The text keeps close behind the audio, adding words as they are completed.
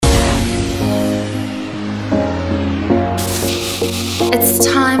It's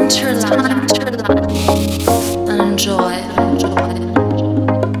time to relax and enjoy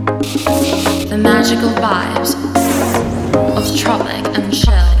the magical vibes of Tropic and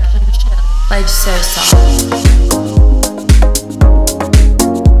Chill by Sosa.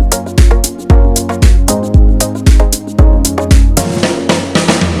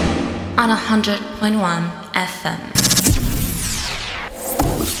 On 100.1 FM.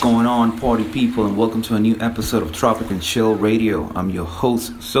 What's going on, party people, and welcome to a new episode of Tropic and Chill Radio. I'm your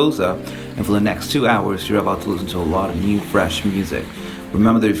host, Sosa, and for the next 2 hours, you're about to listen to a lot of new, fresh music.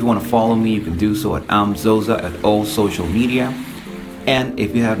 Remember that if you want to follow me, you can do so at Zoza at all social media. And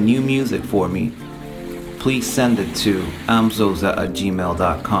if you have new music for me, please send it to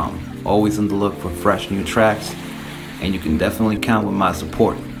amzoza@gmail.com. Always on the look for fresh new tracks, and you can definitely count with my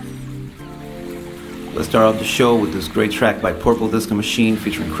support. Let's start off the show with this great track by Purple Disco Machine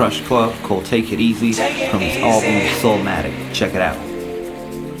featuring Crush Club called Take It Easy from his album Soulmatic. Check it out.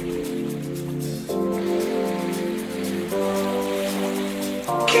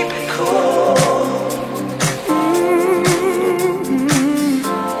 Keep it cool.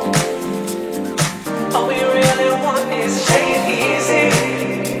 All we really want is take it easy.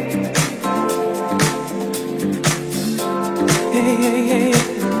 Hey, hey, hey.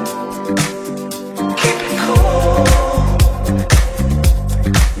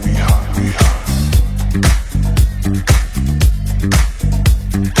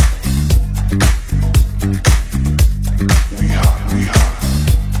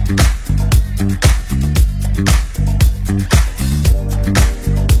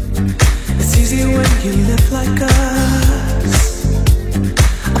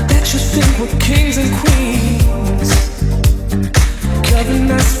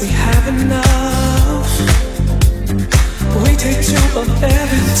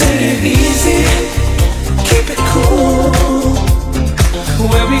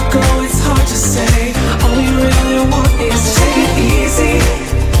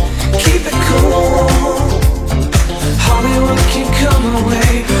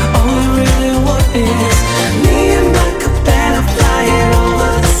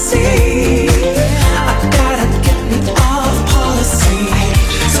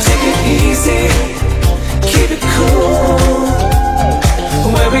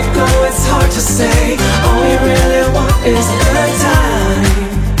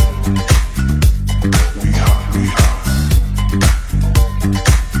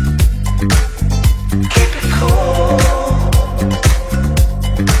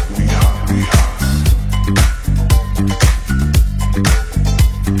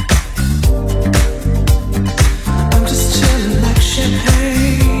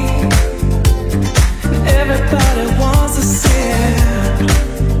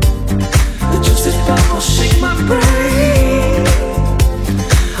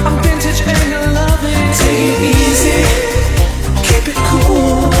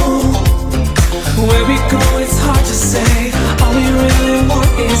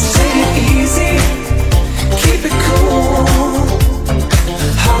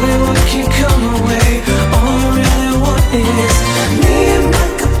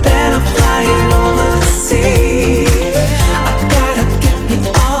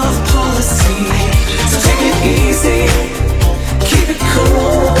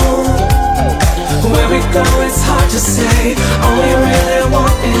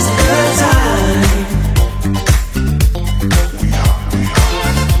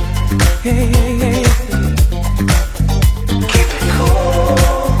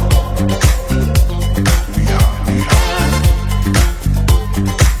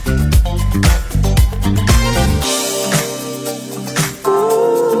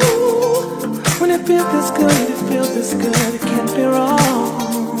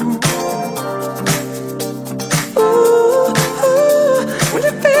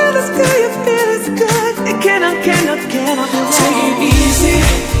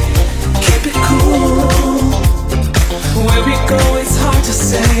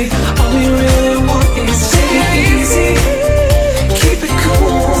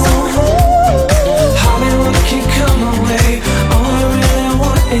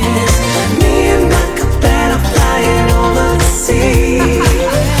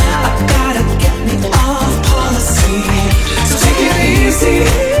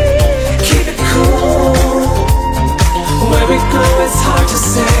 Where we go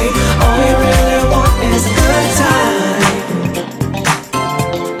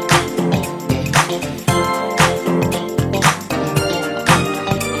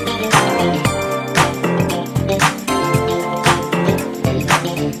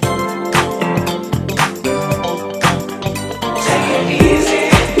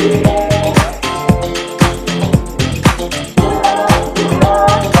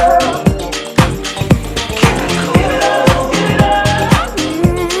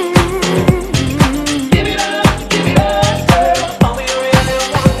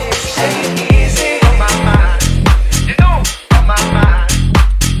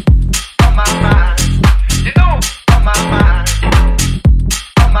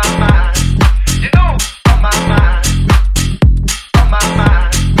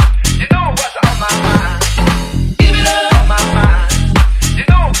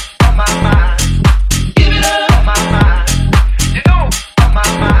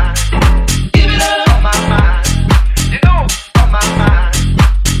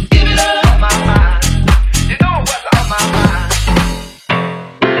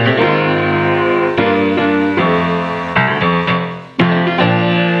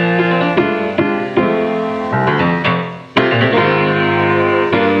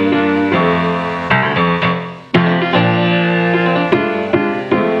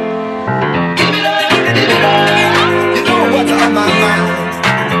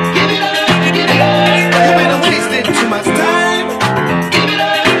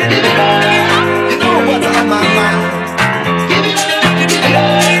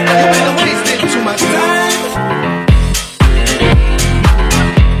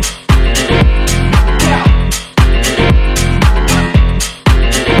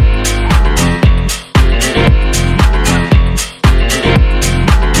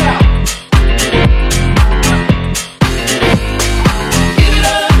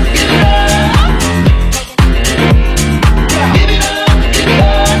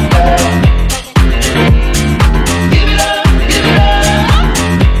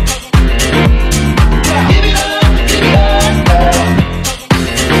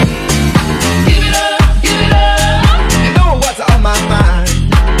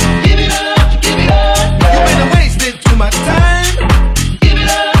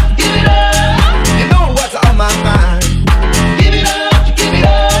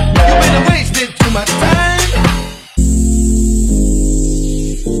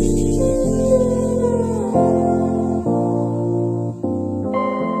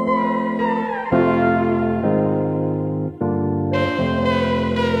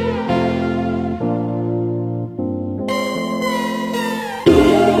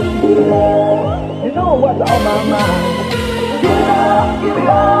know what's on my mind. Give it up, give it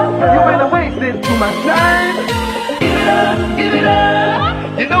up. You've been wasting too much time. Give it up, give it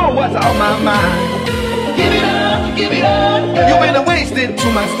up. You know what's on my mind. Give it up, give it up. You've been wasting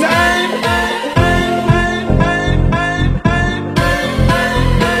too much time.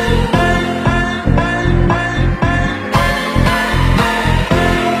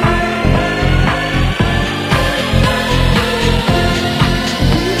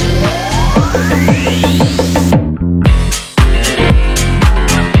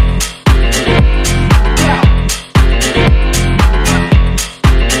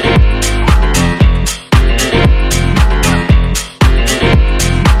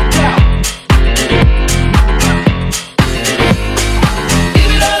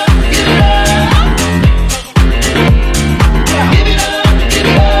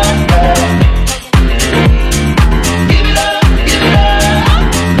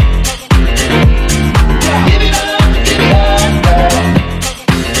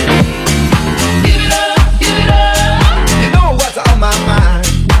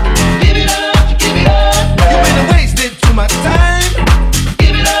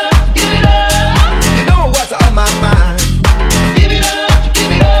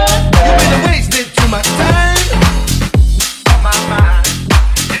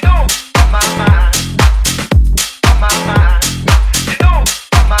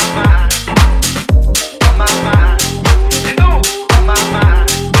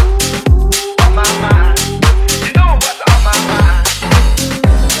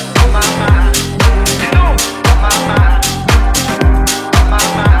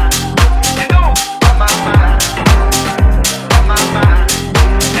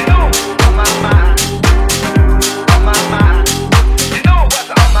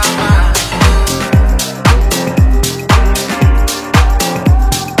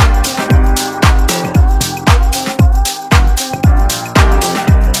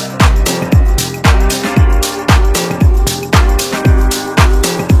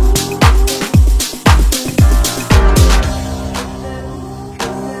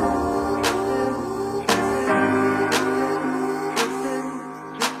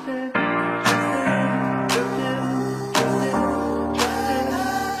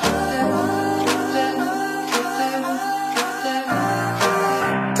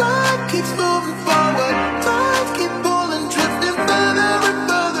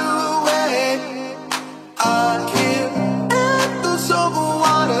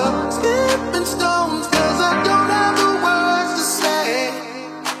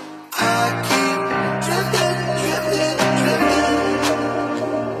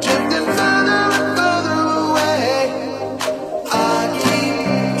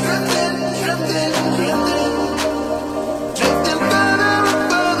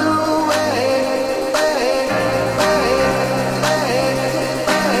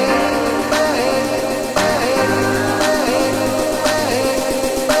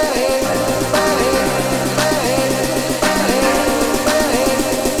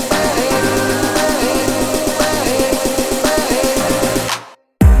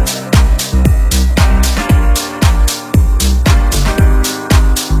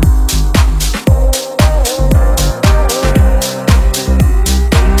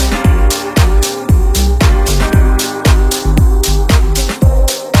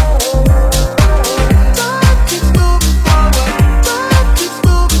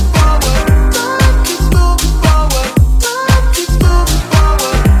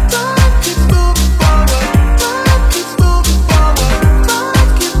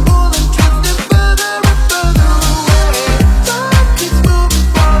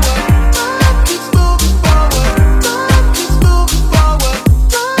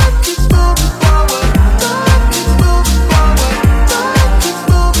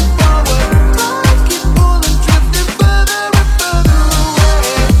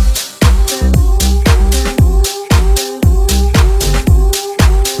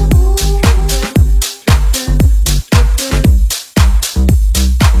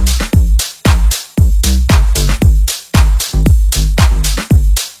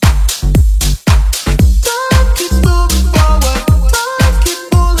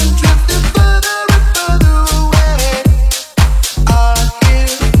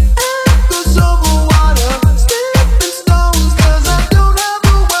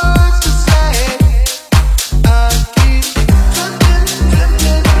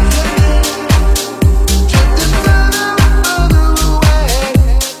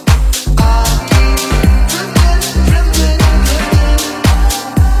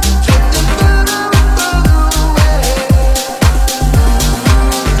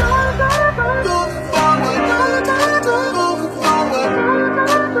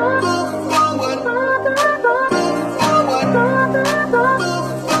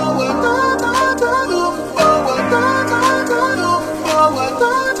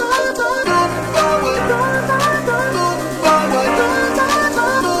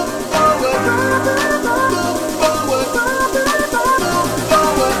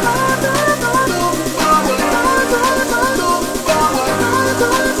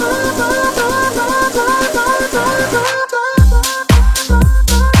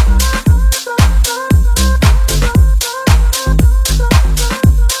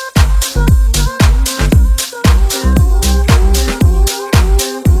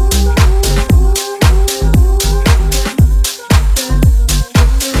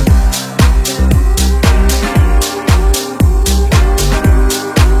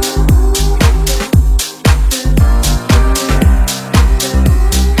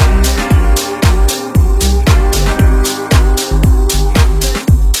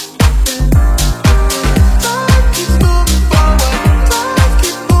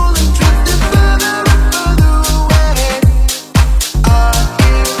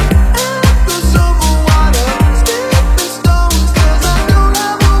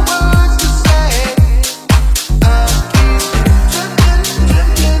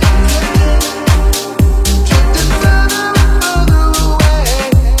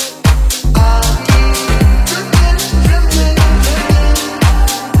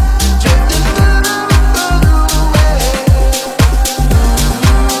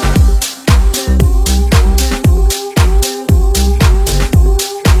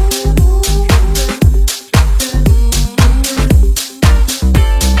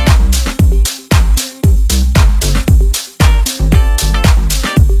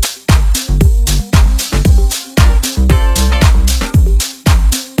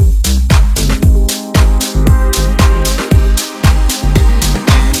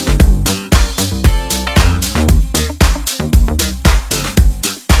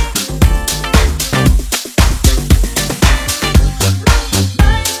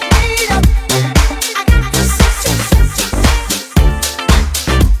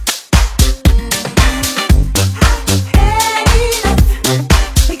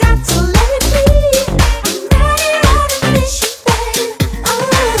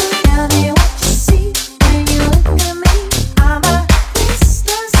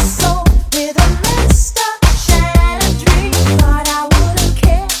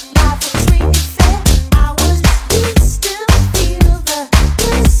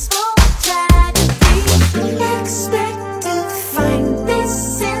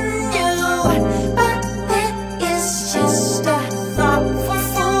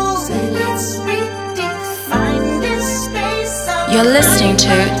 You're listening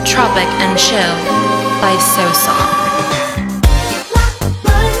to Tropic and Chill by Sosa.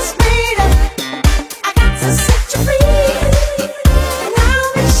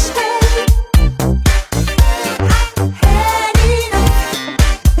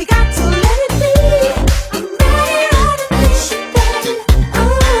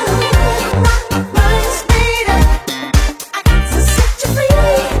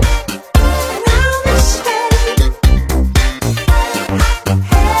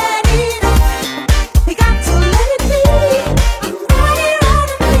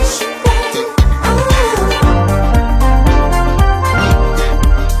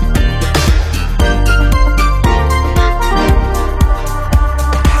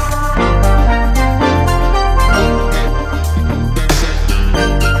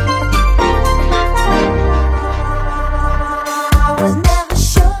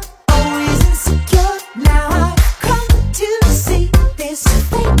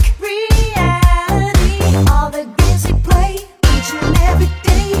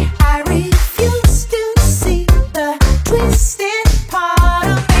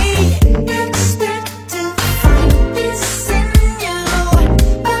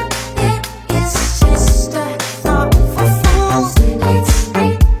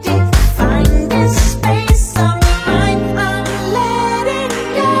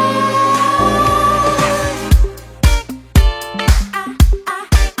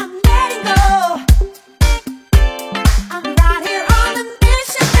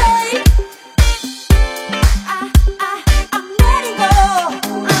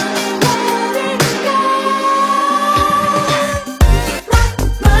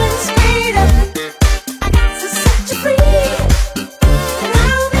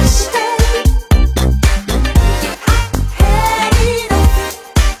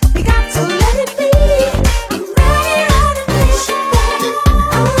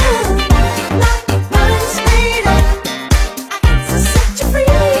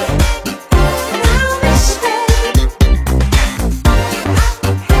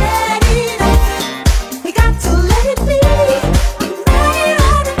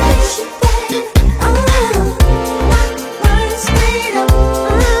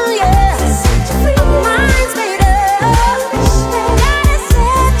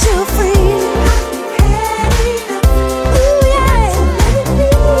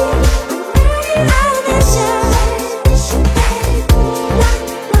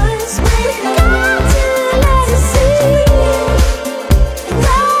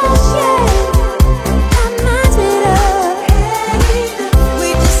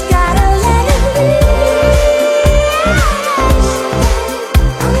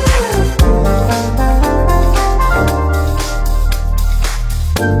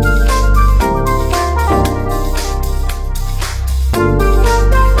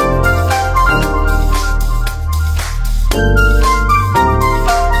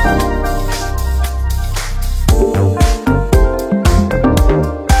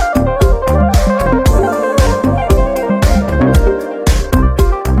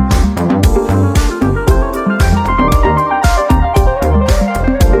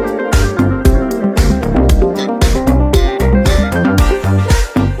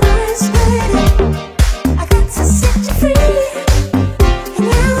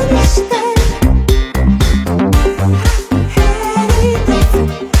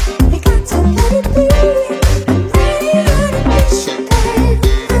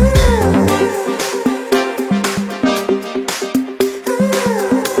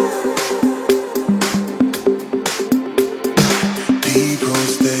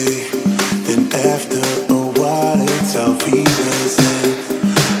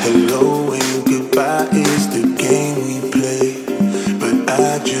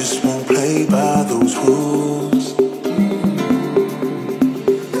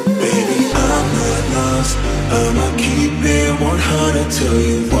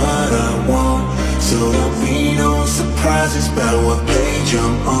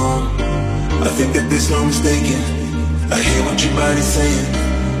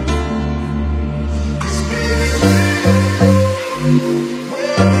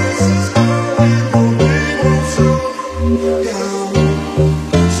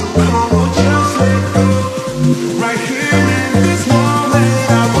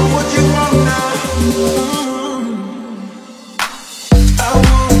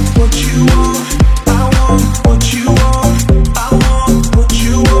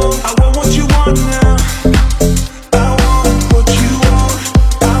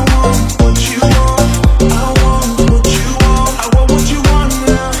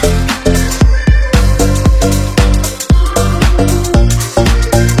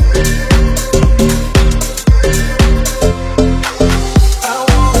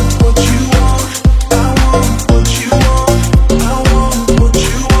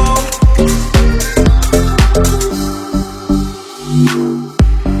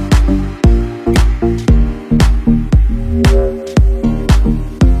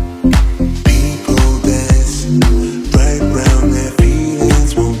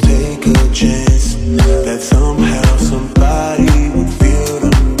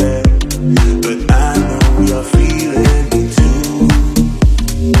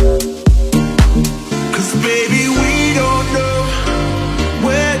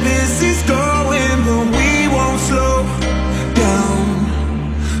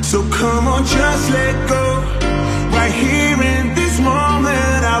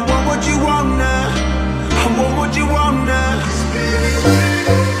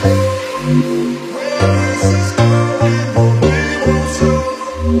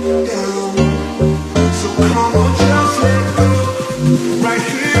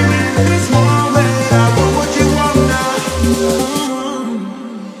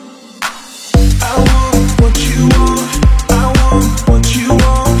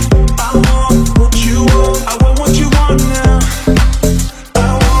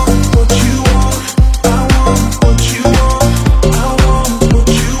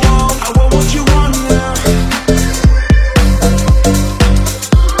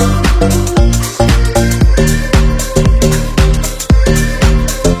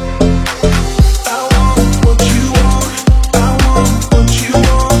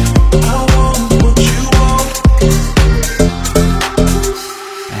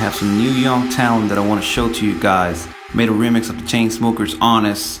 talent that I want to show to you guys. I made a remix of the Chainsmokers'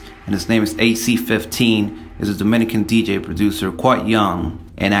 Honest, and his name is AC15. He's a Dominican DJ producer, quite young,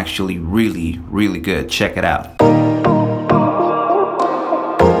 and actually really, really good. Check it out.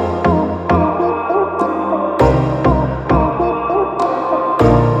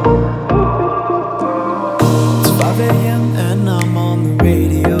 It's 5 a.m. and I'm on the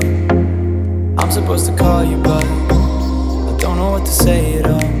radio. I'm supposed to call you, but I don't know what to say at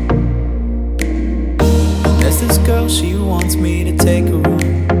all. There's this girl, she wants me to take her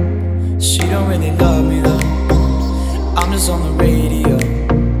home. She don't really love me though. I'm just on the radio.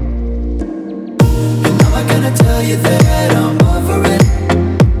 And I'm not gonna tell you that I'm over it,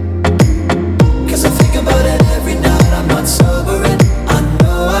 'cause I think about it every night, I'm not sobering. I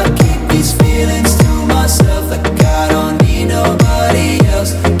know I keep these feelings to myself, like I don't need nobody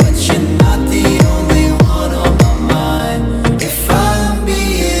else. But you're not the only one on my mind, if I'm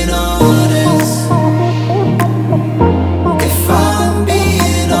being honest. If I'm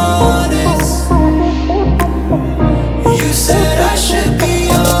being honest, you said I should be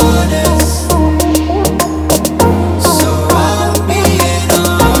honest, so I'm being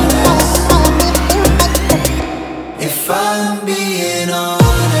honest. If I'm being honest.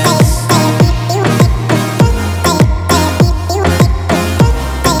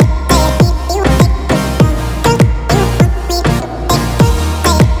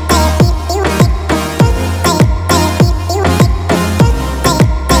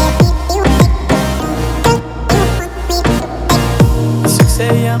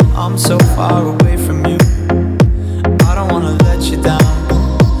 I'm so far away from you. I don't wanna let you down.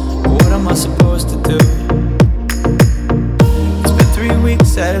 What am I supposed to do? It's been 3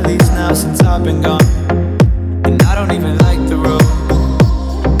 weeks at least now since I've been gone, and I don't even like the road.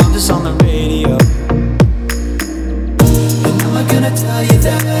 I'm just on the radio. And I'm not gonna tell you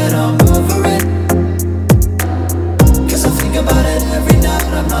that I'm over it, 'cause I think about it every night,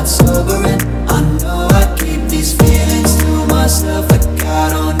 I'm not sobering. I know I keep these feelings to myself, like I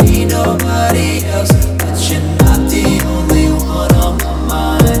don't need nobody else. But you're not the only one on my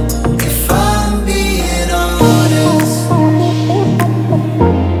mind, if I'm being honest.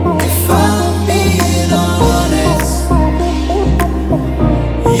 If I'm being honest,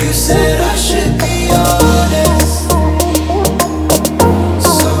 you said I should be honest,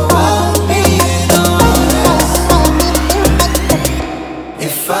 so I'm being honest.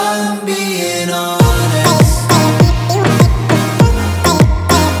 If I'm being honest.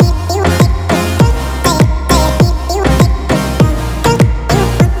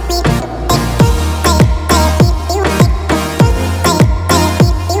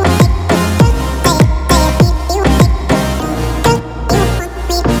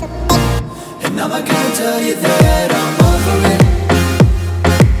 I'm not gonna tell you that I'm over it,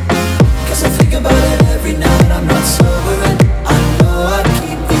 'cause I think about it every night, I'm not sobering. I know I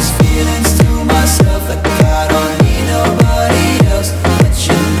keep these feelings to myself, like I don't need nobody else. But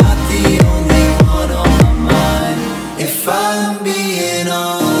you're not the only one on my mind, if I'm being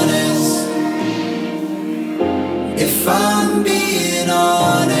honest. If I'm being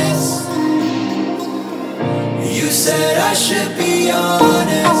honest, you said I should be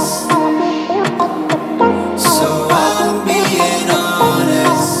honest, so I'm being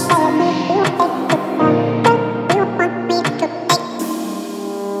honest.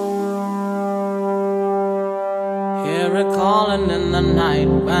 Hear it calling in the night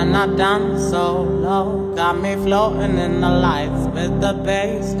when I dance so low. Got me floating in the lights with the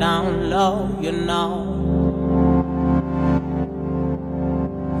bass down low. You know.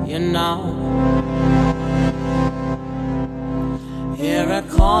 Hear it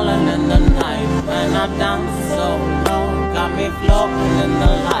calling in the night when I dance so low. Got me floating in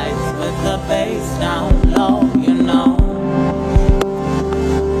the lights with the bass down low. You know.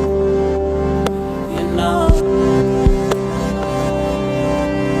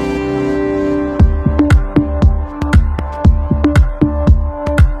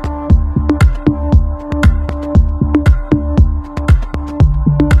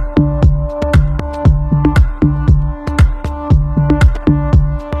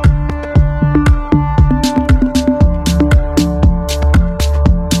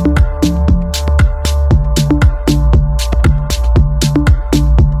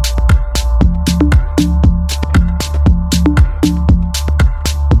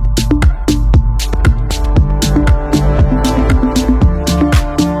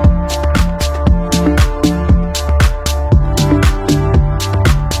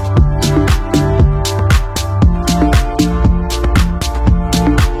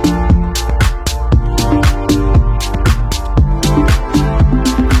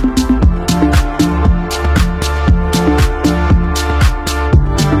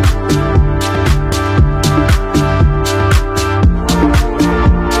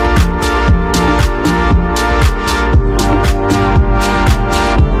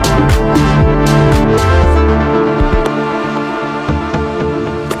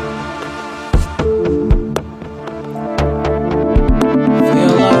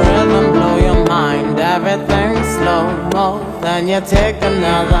 then you take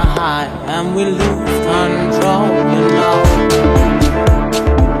another high and we lose control, you know.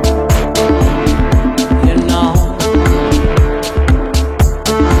 You know.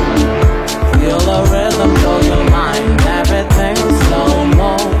 Feel the rhythm blow your mind, everything's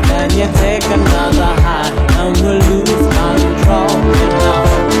slow-mo. Then you take another high and we lose control, you know.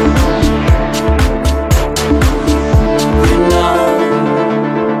 You know.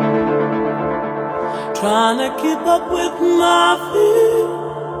 Trying to keep up with my feet,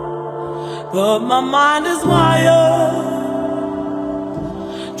 but my mind is wired.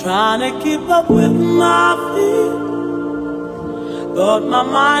 Trying to keep up with my feet, but my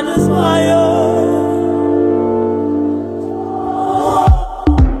mind is wired.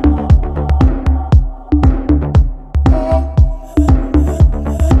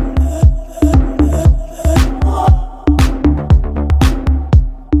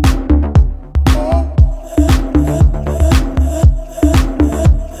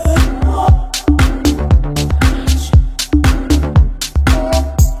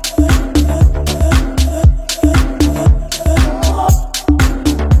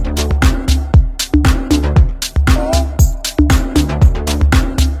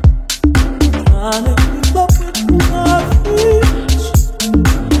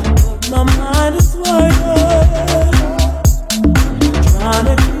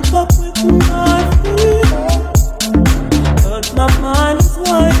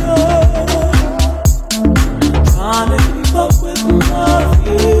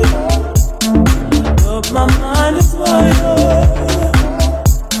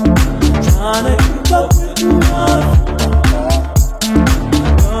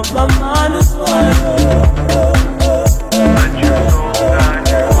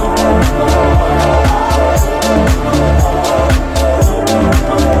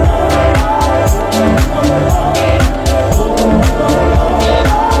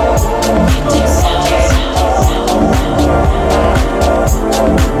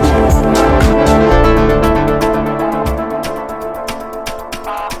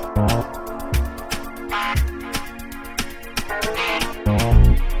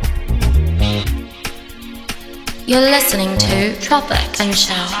 You're listening to Tropic and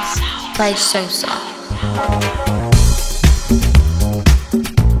Shell by Sosa.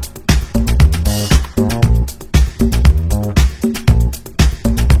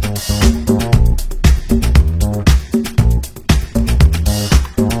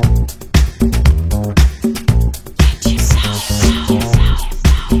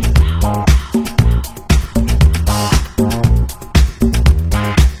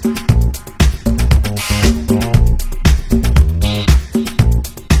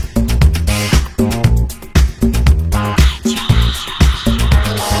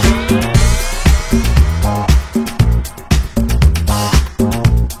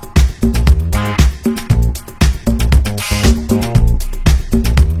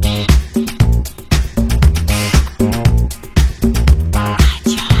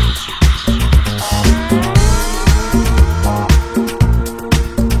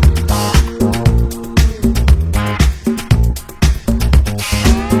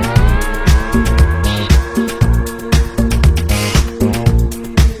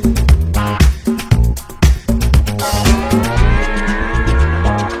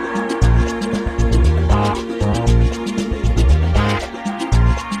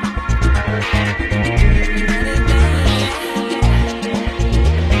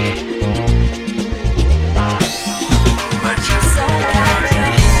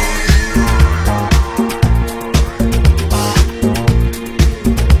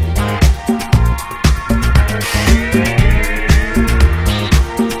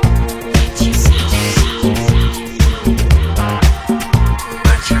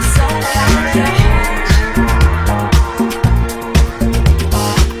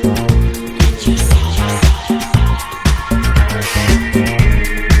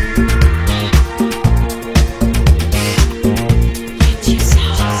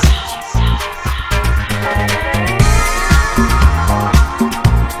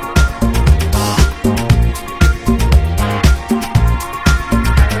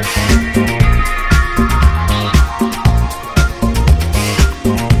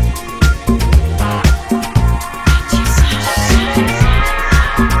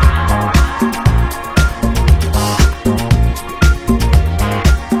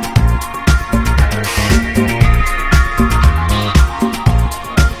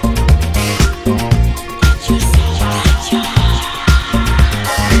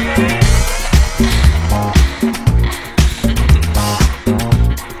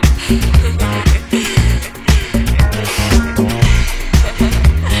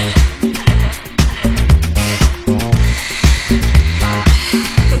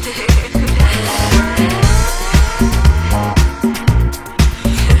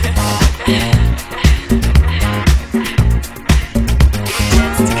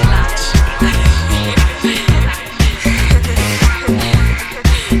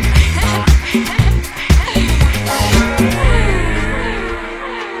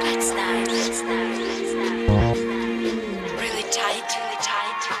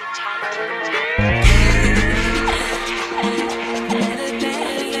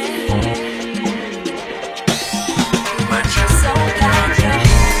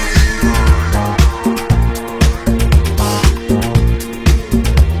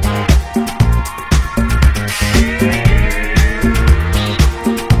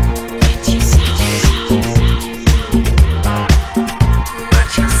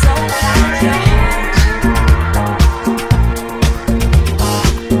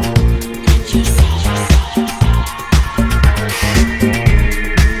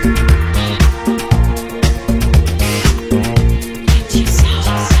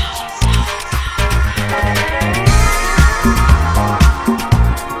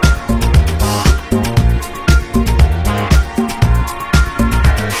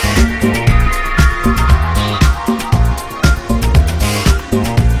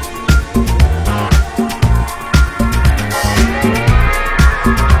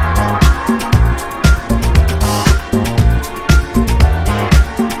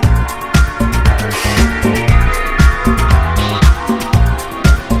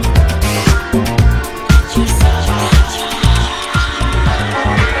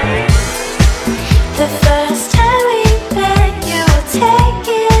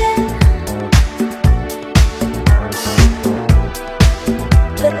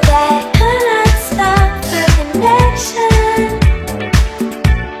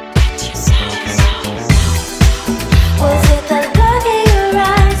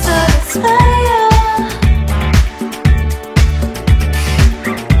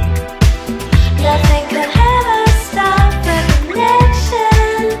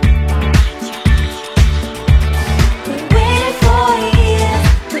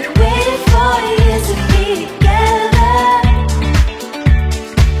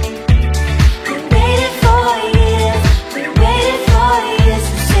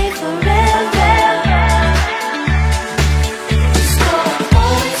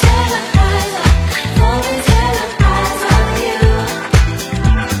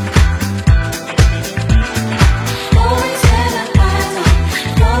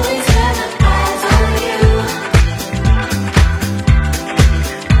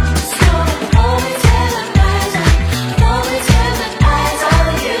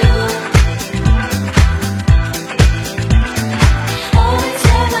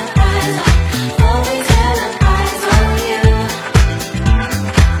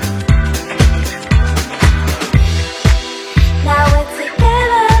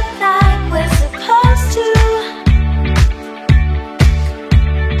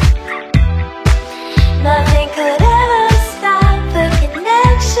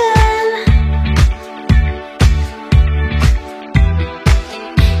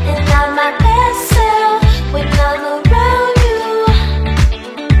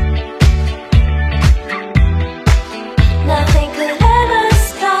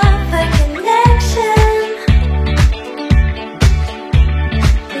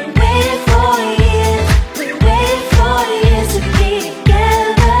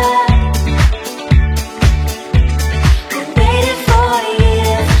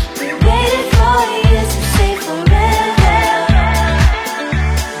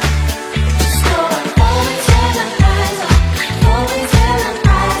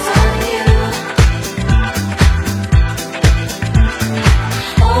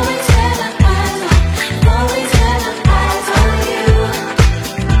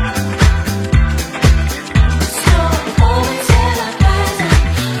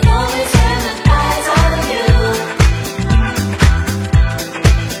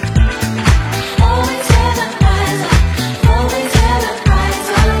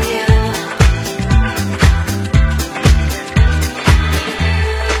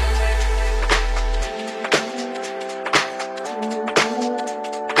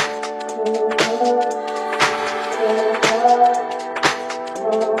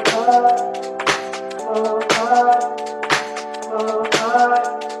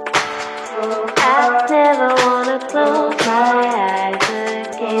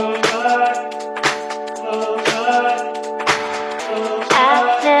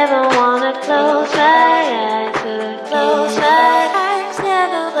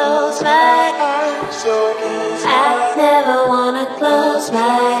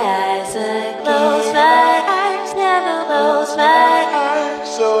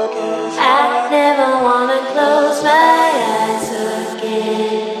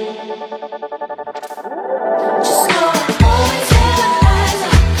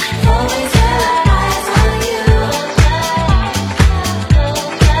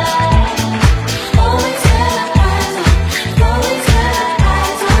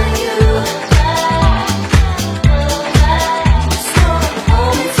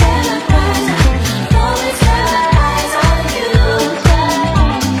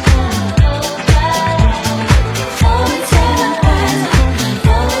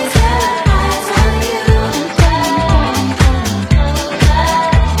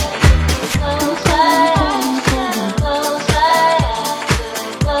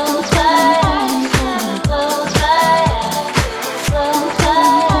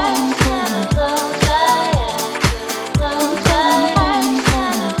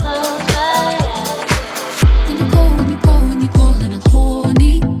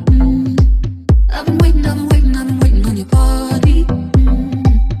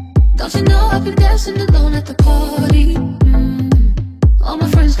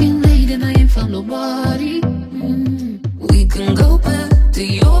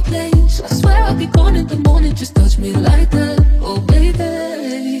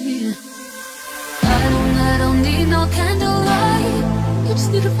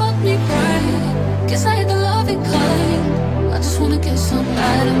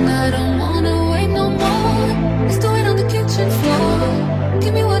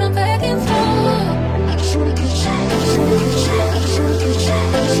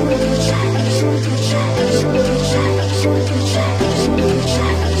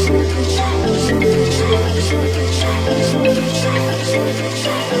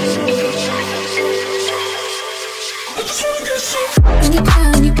 When you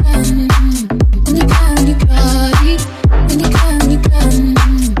call me,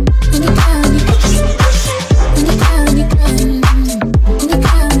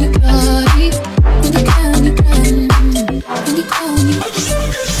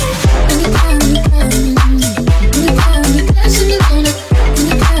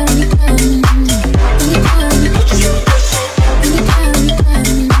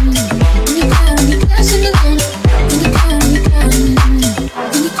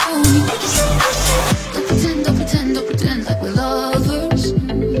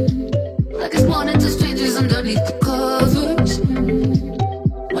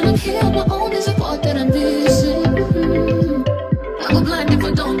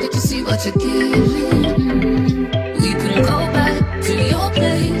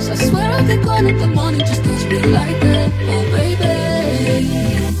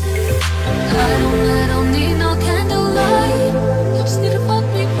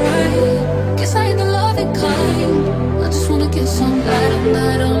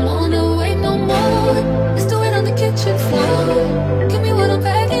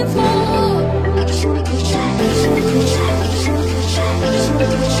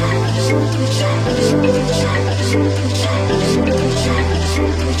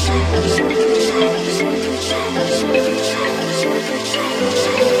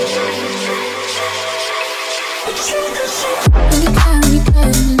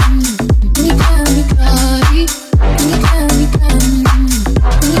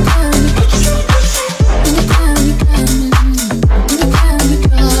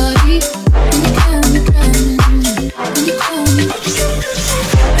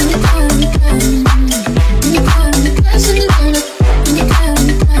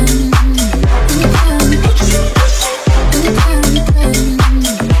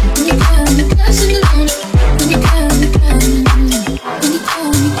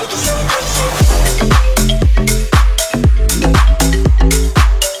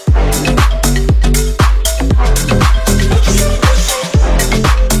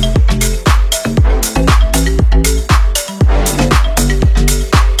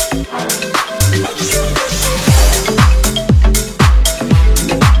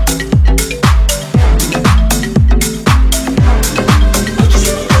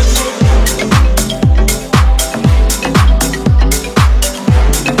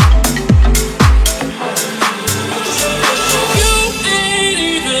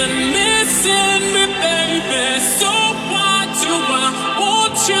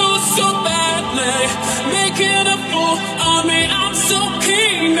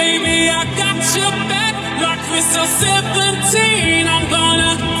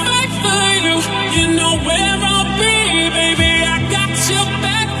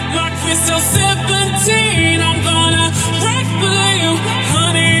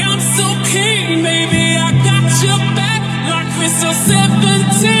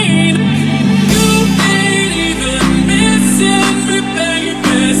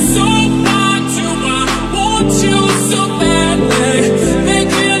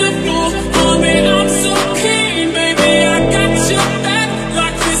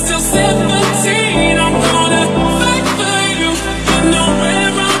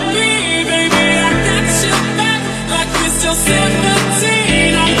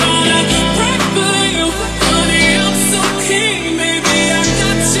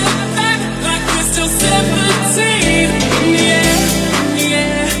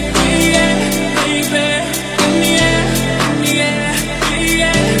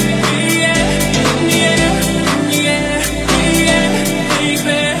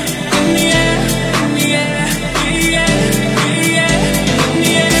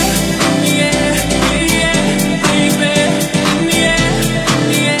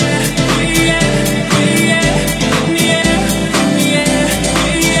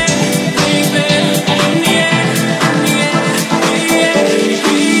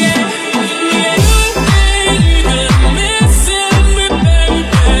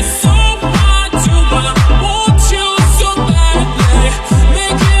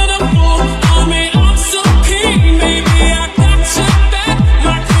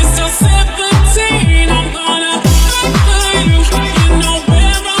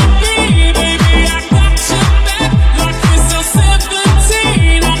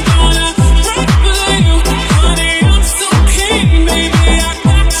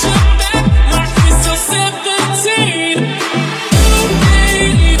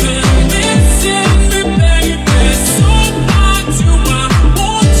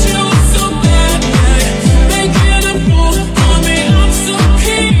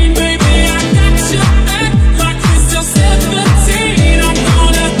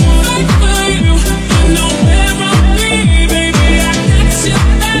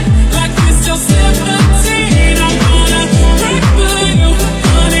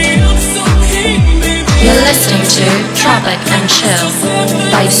 Tropic and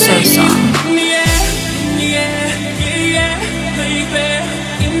Chill by Sosa.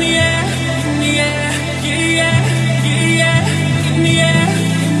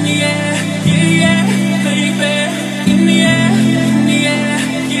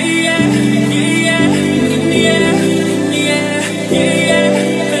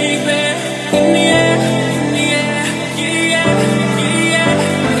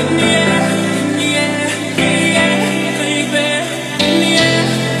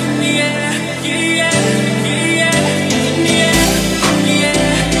 Yeah.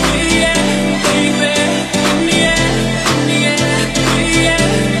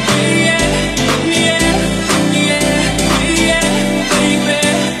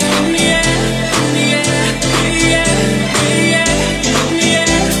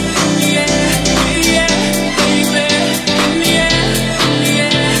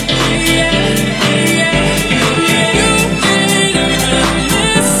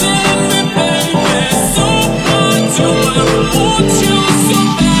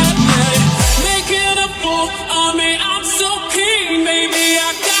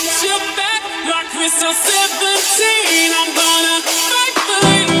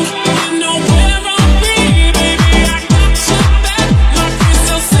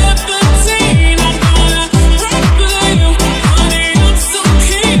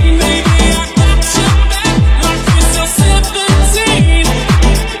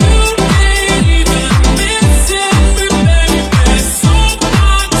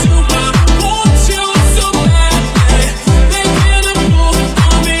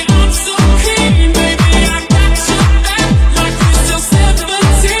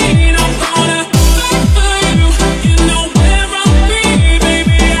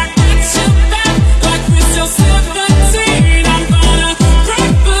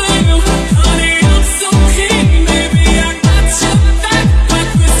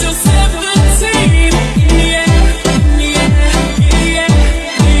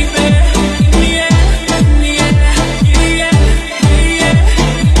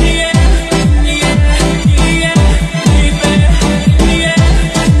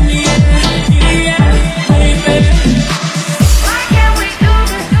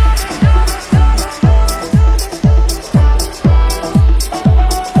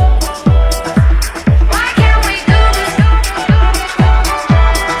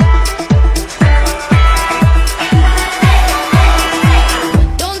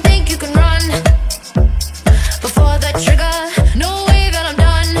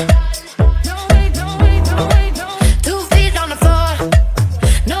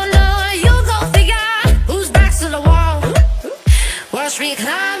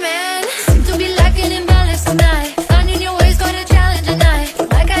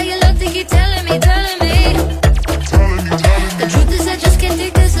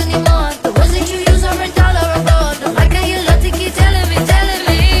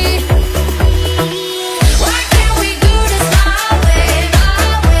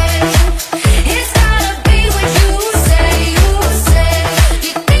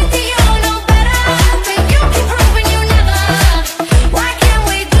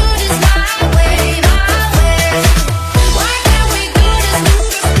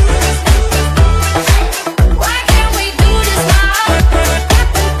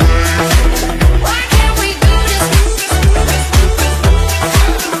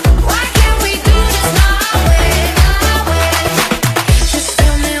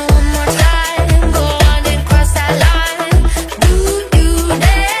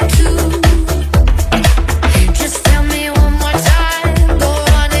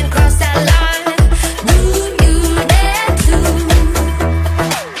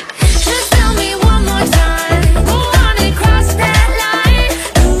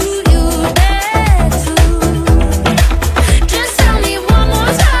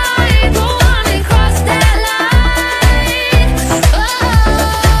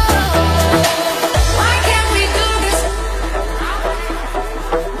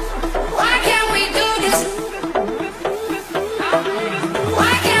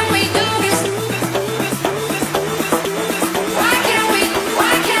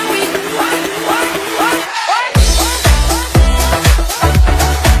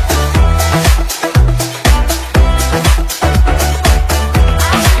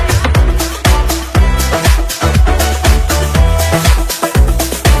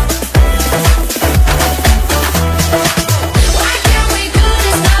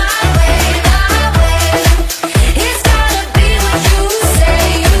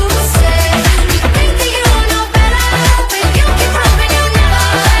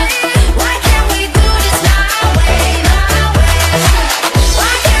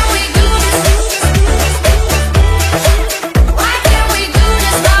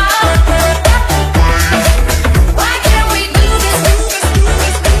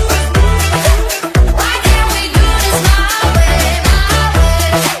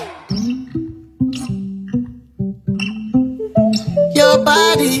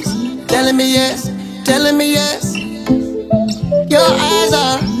 body's telling me yes, telling me yes. Your eyes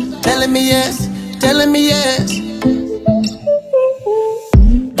are telling me yes, telling me yes.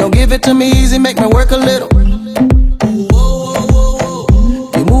 Don't give it to me easy, make me work a little.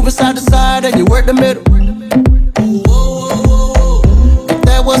 You move it side to side and you work the middle. If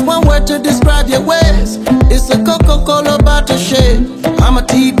there was one word to describe your ways, it's a Coca-Cola about to shake. I'm a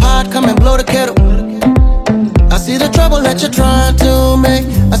teapot, come and blow the kettle. I see the trouble that you're trying to make.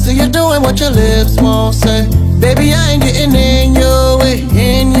 I see you doing what your lips won't say. Baby, I ain't getting in your way,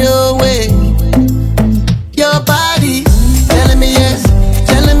 in your way. Your body telling me yes,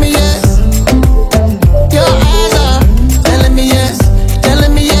 telling me yes. Your eyes are telling me yes,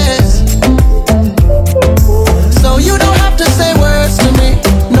 telling me yes. So you don't have to say words to me.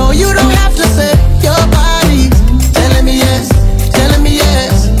 No, you don't have to say. Your body telling me yes, telling me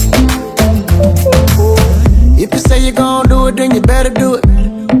yes. If you say you're gonna do it, then you better do it.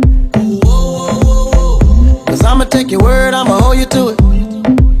 Cause I'ma take your word, I'ma hold you to it.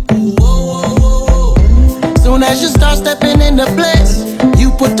 Soon as you start stepping into place,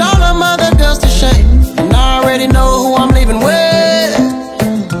 you put all them other girls to shame. And I already know who I'm leaving with.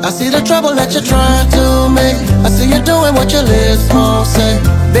 I see the trouble that you're trying to make. I see you doing what your lips won't say.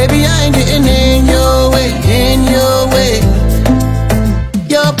 Baby, I ain't getting in your way, in your way.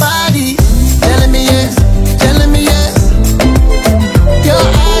 Your body telling me yes, telling me yes. Your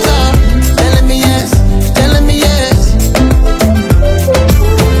eyes are telling me yes, telling me yes.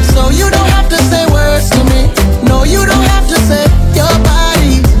 So you don't have to say words to me. No, you don't have to say. Your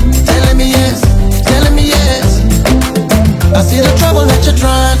body telling me yes, telling me yes. I see the trouble that you're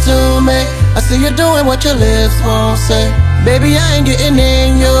trying to make. I see you doing what your lips won't say. Baby, I ain't getting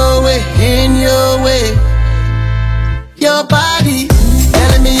in your way, in your way. Your body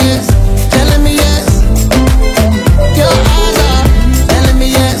telling me yes, telling me yes. Your eyes are telling me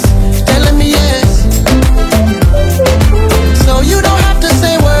yes, telling me yes. So you don't have to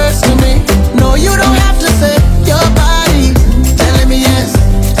say words to me. No, you don't have to say. Your body telling me yes,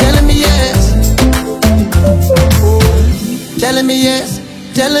 telling me yes. Telling me yes,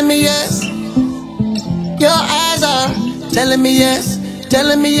 telling me yes. Your eyes are telling me yes,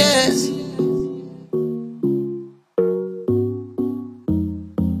 telling me yes.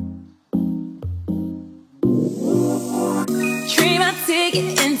 Dream I take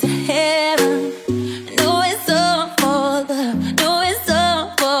it into heaven. Know it's all for love. Know it's all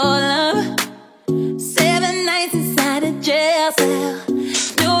for love. 7 nights inside a jail cell.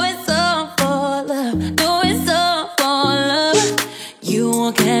 Know it's all for love. Know it's all for love. You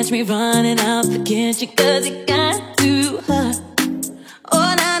won't catch me running out the kitchen 'cause it got too hot.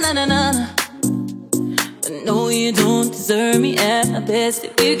 Oh, na na na na na. But no, you don't deserve me at my best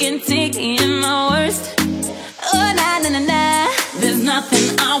if you can take me in my worst. Oh, na na na na. There's nothing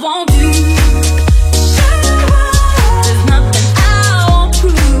I won't do. There's nothing I won't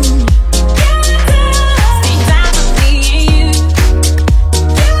prove. Stay down with me and you.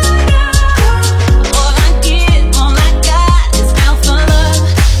 All I get, all I got is out for love.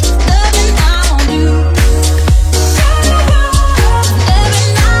 There's nothing I won't do. There's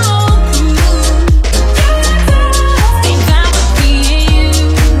nothing I won't prove. Stay down with me and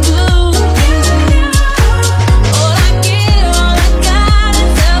you. All I get, all I got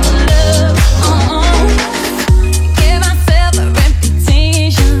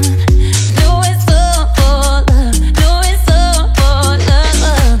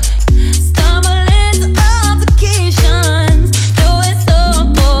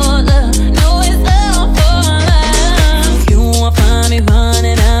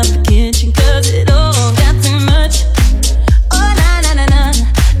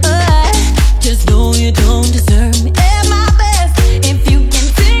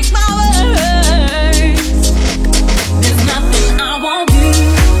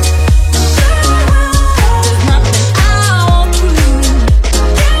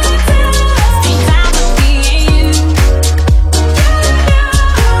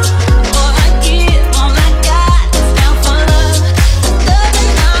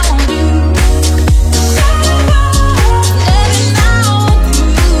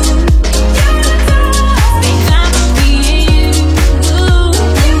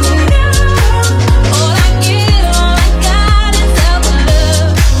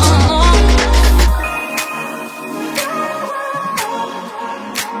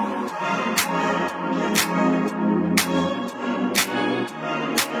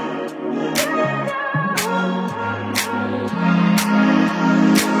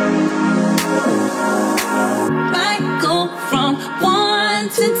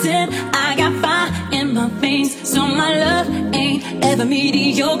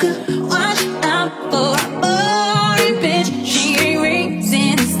mediocre. Watch out for a boring bitch. She ain't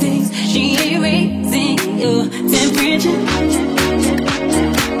raising the stakes. She ain't raising your temperature.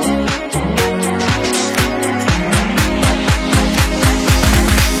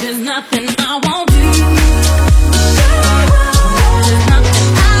 There's nothing I won't do. There's nothing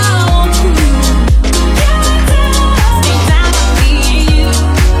I won't do. Since I believe you.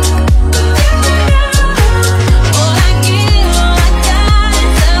 All I give, all I got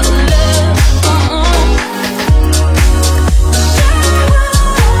is self-love. All I give, all I got is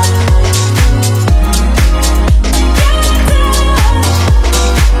self-love.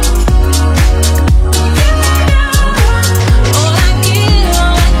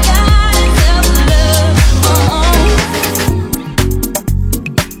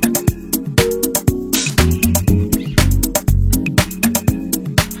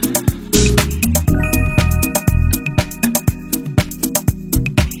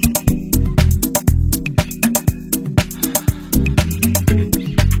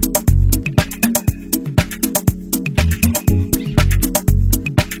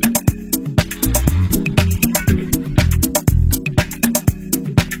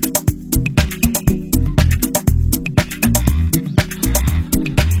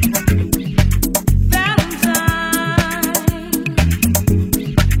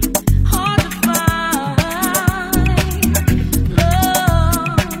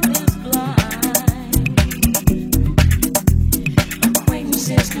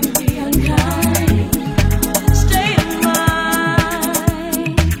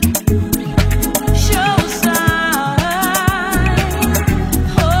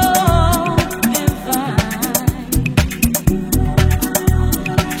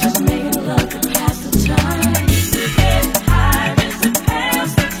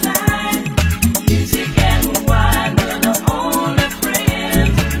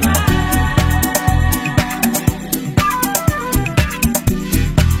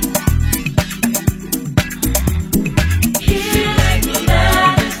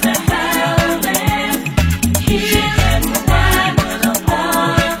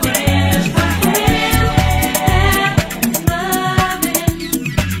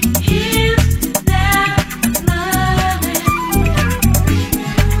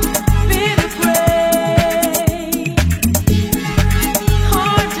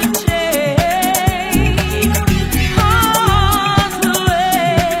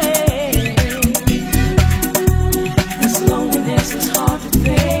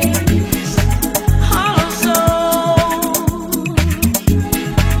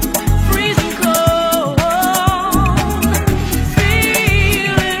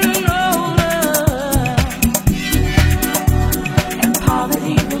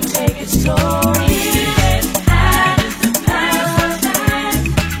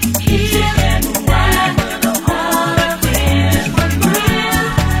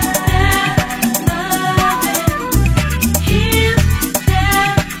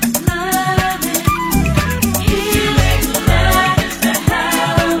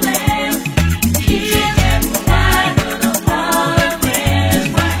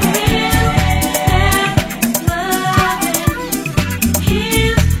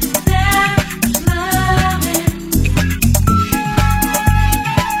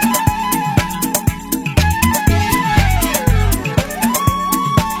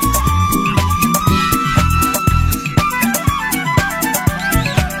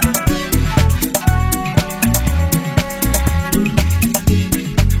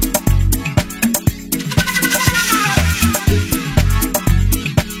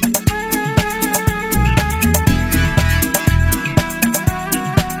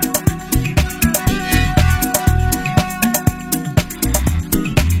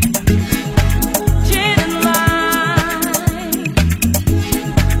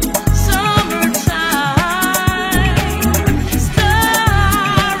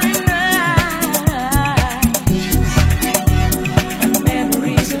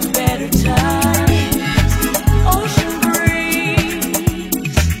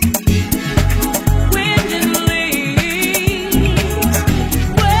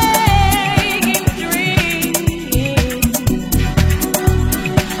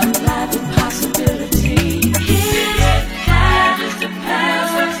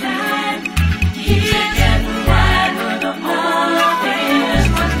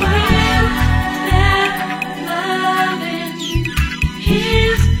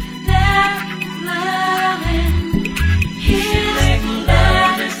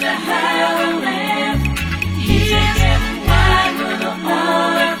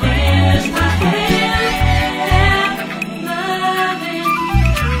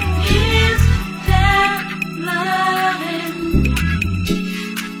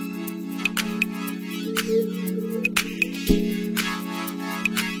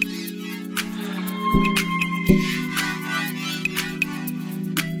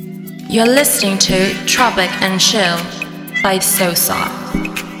 You're listening to Tropic and Chill by Sosa.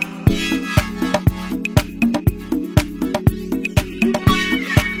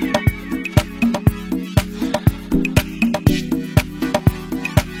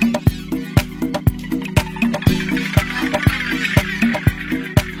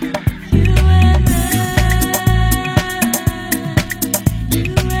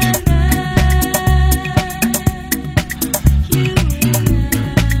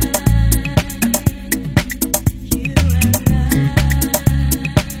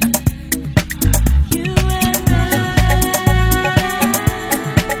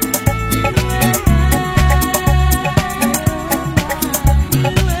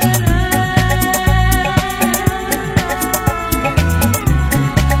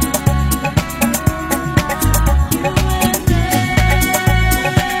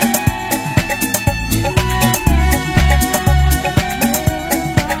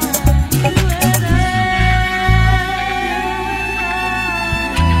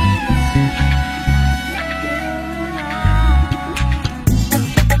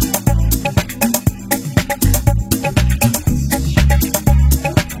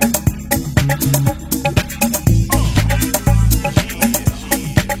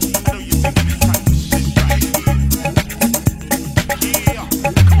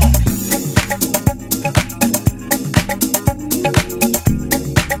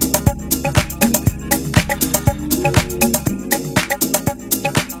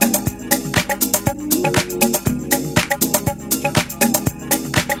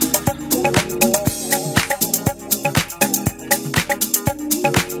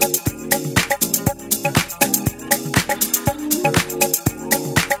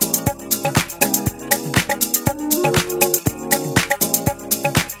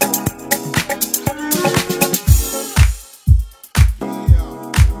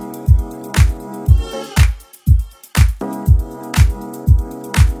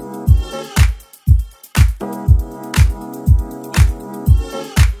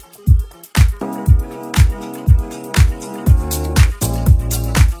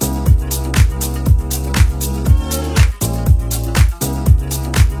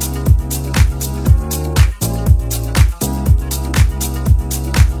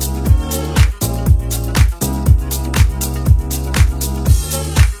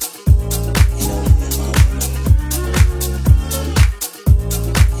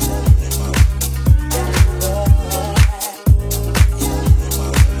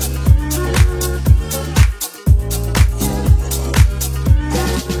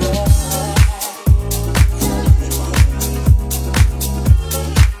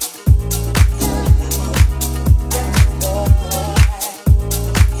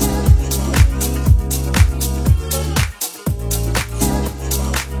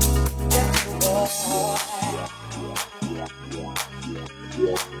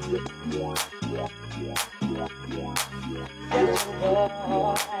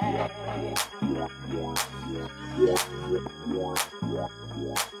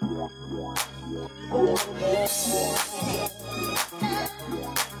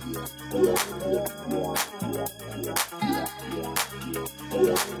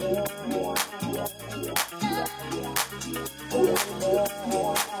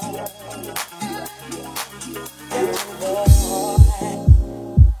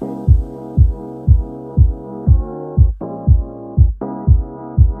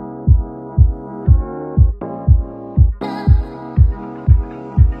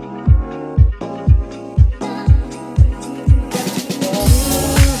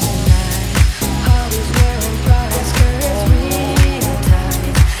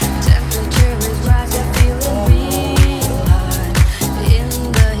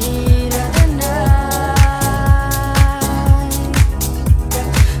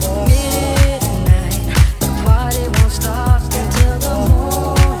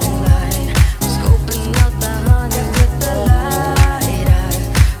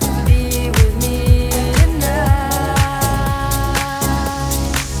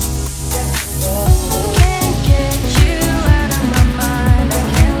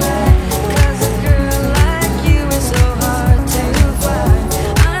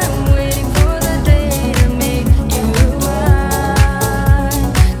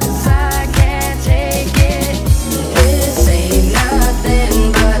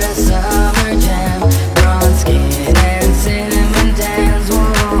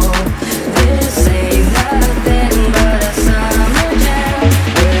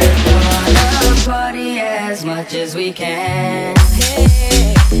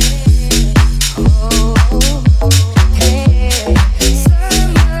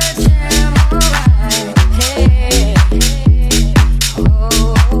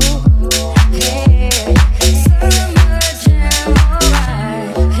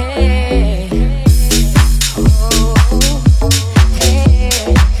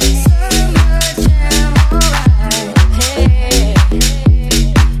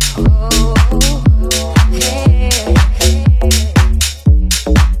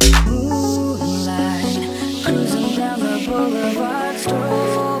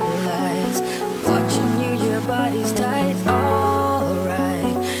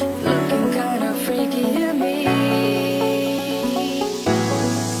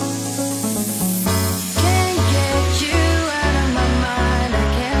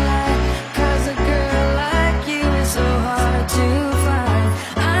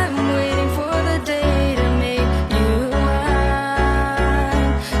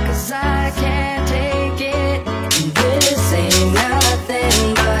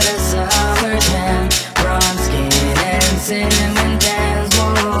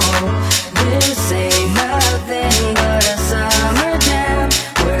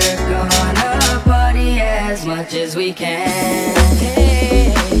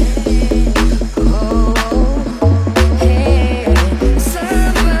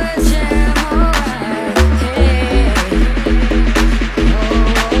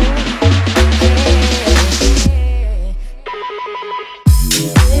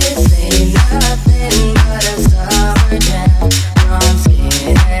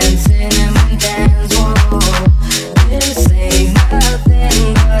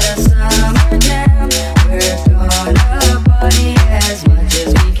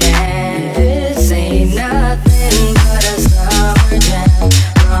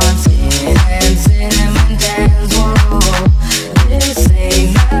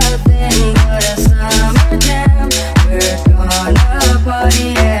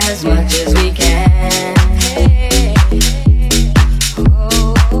 Party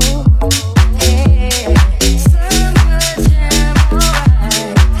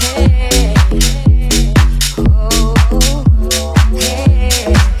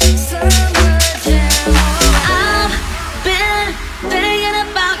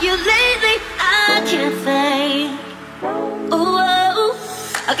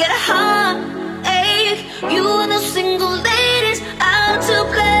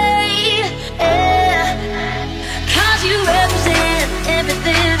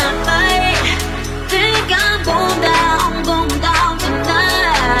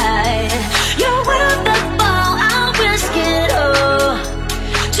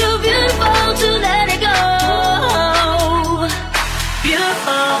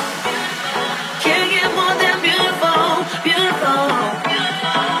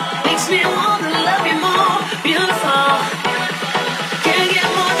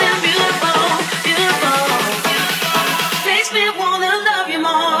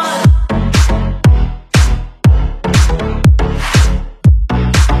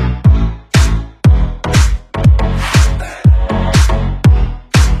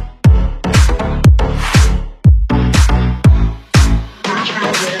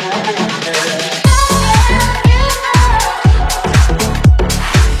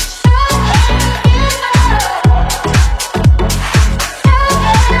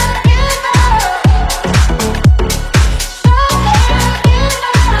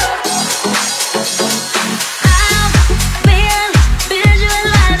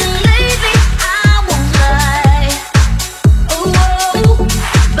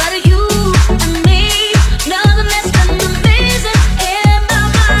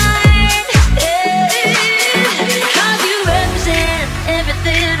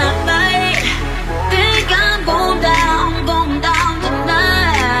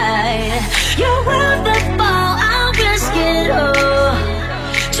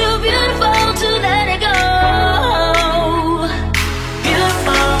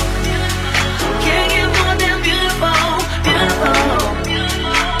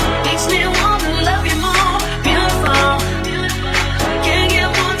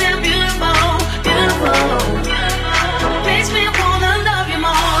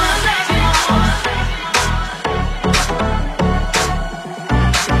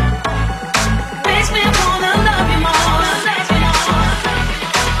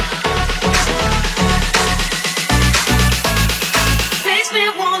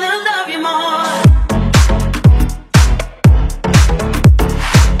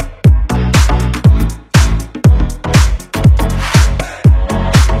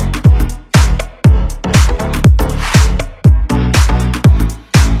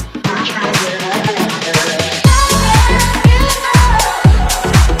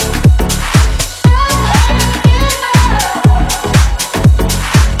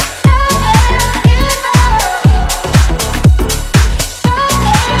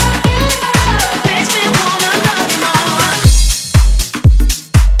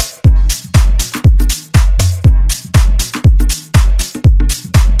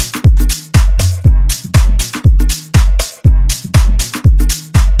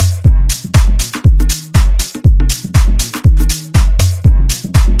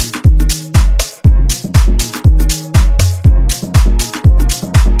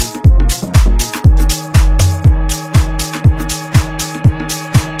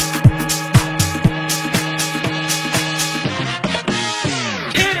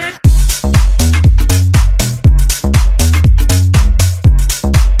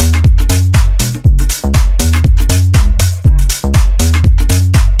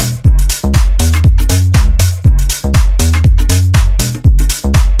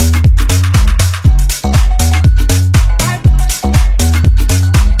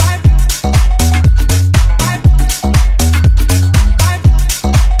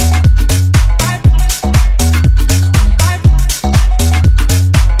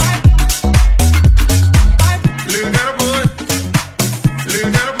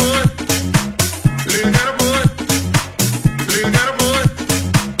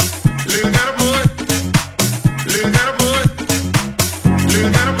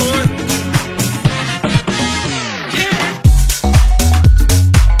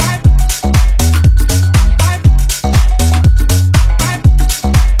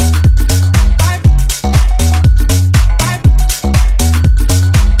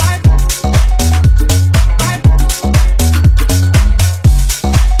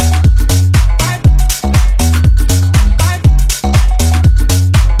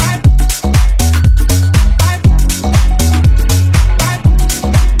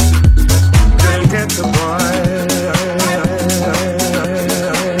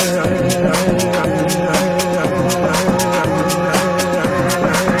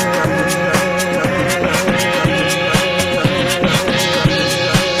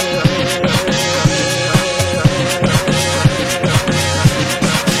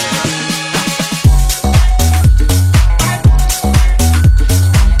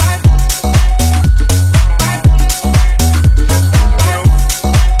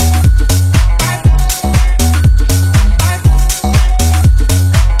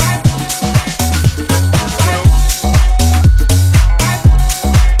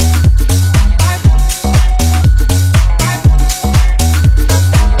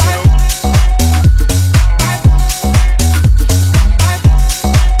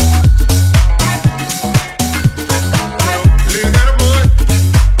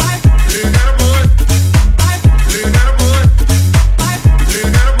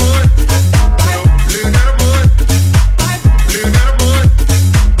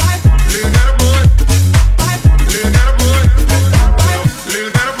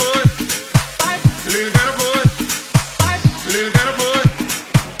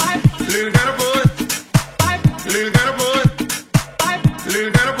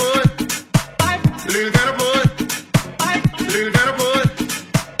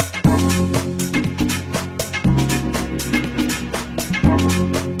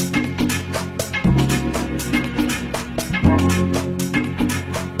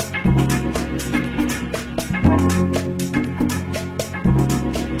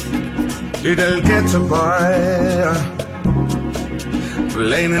Little ghetto boy,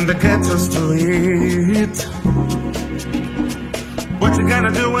 playing in the ghetto street. What you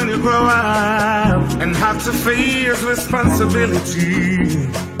gonna do when you grow up and have to face responsibility?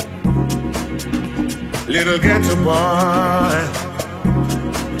 Little ghetto boy,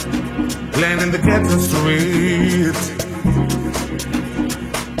 playing in the ghetto street.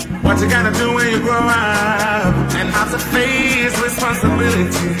 What you gonna do when you grow up and have to face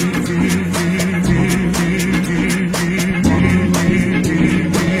responsibility?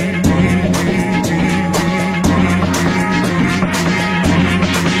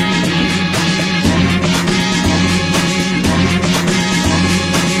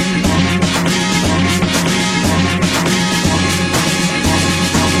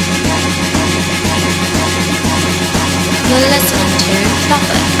 You're listening to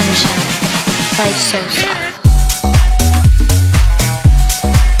Tropic and Chill by Sosa.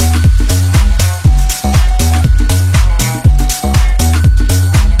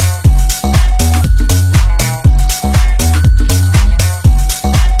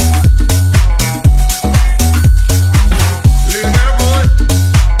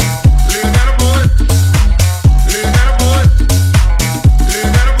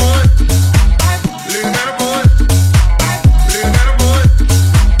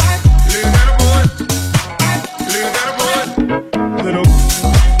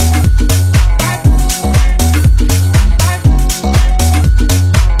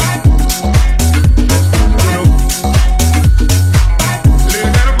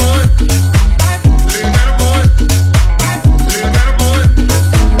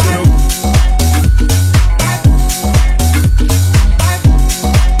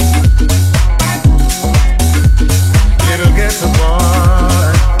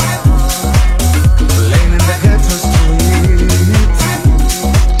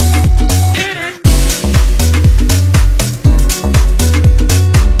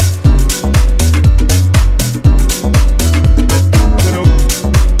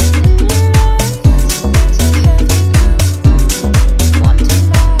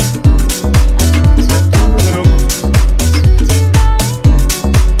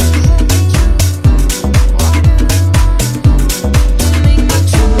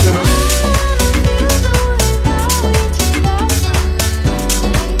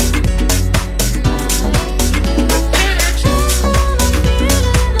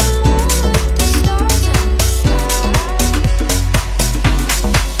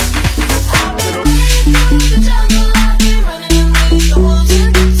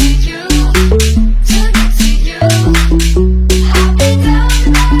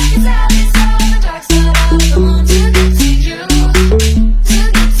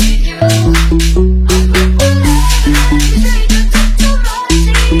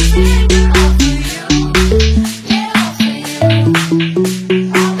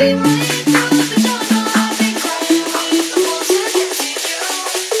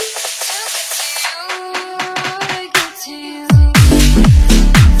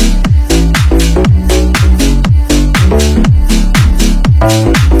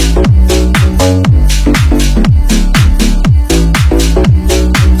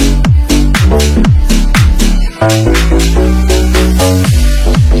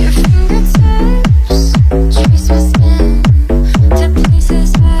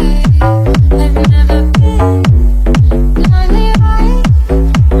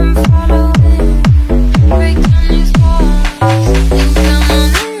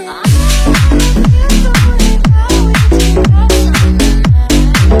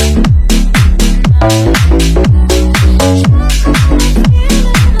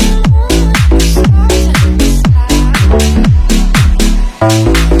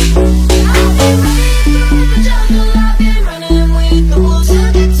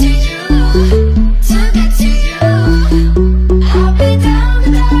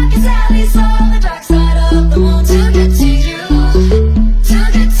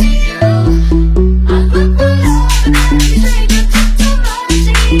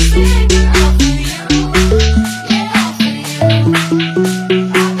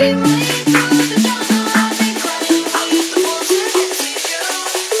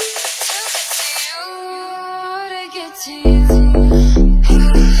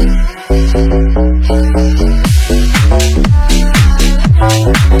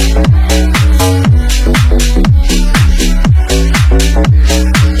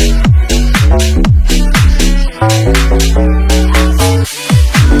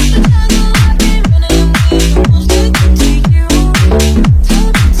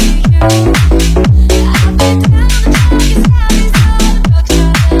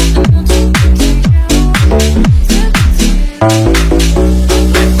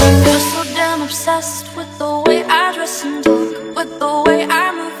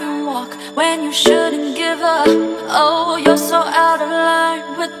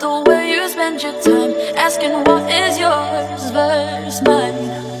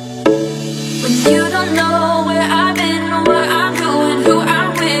 don't know where I've been, what I'm doing, who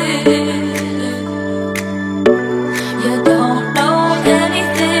I'm with. You don't know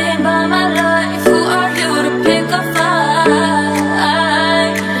anything about my life. Who are you to pick a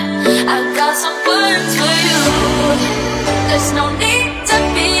fight? I got some words for you. There's no need to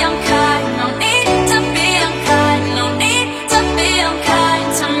be unkind, no need to be unkind, no need to be unkind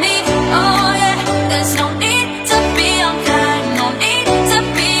to me. Oh yeah, there's no need to be unkind, no need to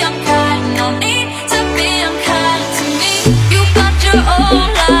be unkind, no need to be unkind to me. You got your own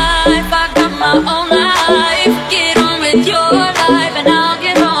life, I got my own life. Get on with your life and I'll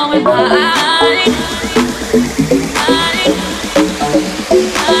get on with mine.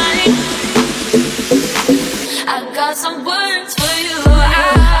 I got some words for you.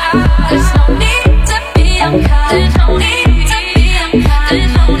 There's no need to be unkind. There's no need to be unkind.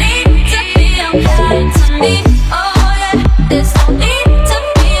 There's no need to be unkind to me. Oh yeah. There's no need to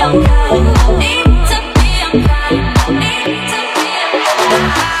be unkind. No need to be unkind. No need to be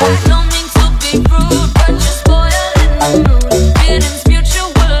unkind. I don't mean to be rude, but you're spoiling the mood. Feelings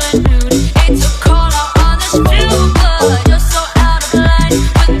mutual and nude. Hate to call out on this view, but you're so out of line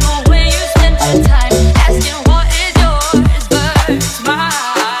with the way you spend your time asking what is yours versus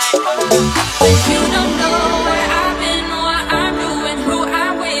mine. But you don't know where I've been, what I'm doing, who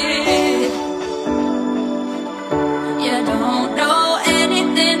I'm with. You don't know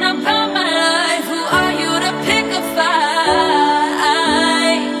anything about my life. Who are you to pick a fight?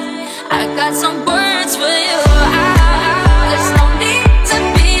 I got some words for you. There's no need to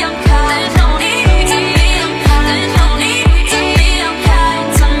be unkind. There's no need to be unkind. There's no need to be unkind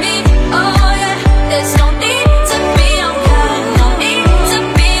to me. Oh yeah. There's no need to be unkind. No need to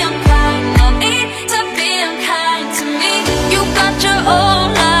be unkind. No need to be unkind to me. You got your own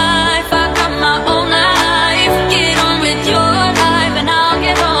life, I got my own life. Get on with your life and I'll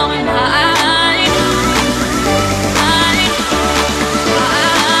get on with mine.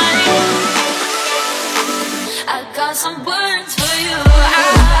 I got some words for you.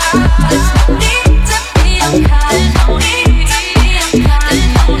 There's no need to be unkind. There's no need to be unkind. There's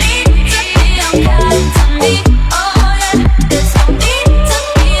no need to be unkind to me. Oh yeah. There's no need to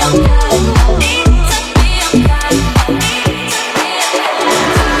be unkind. No need to be unkind. No need to be unkind to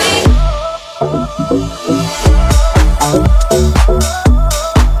me.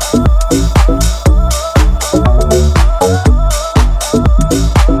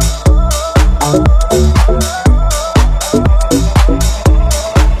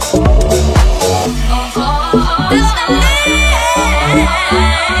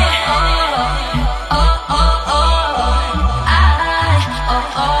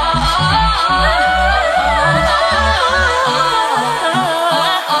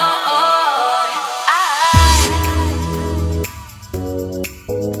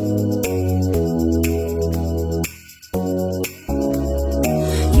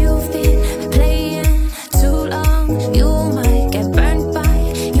 You've been playing too long. You might get burnt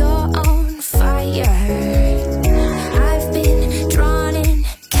by your own fire. I've been drawn in,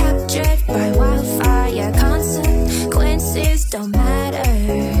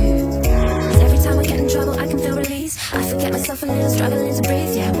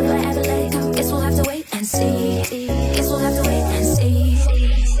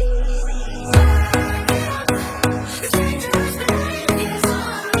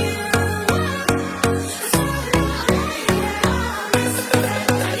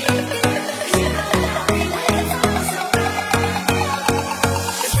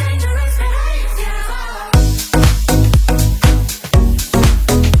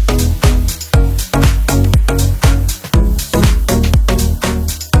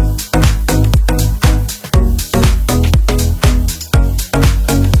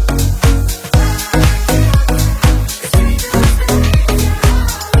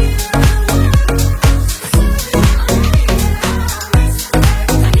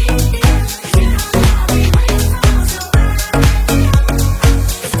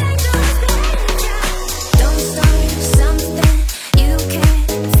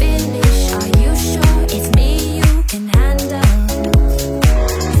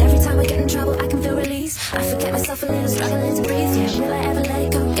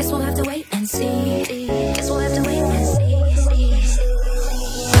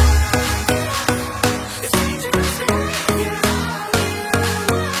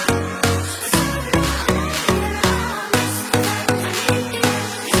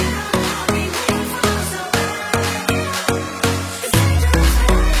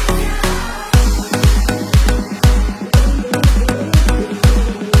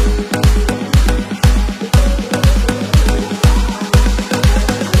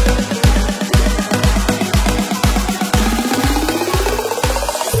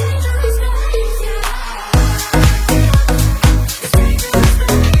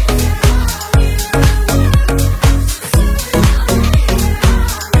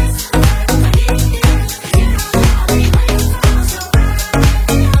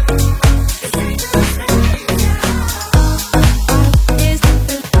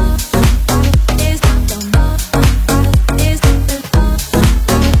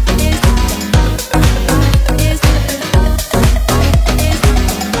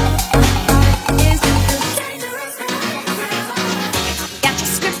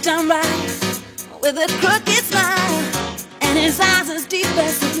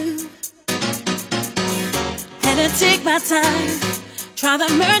 my time. Try the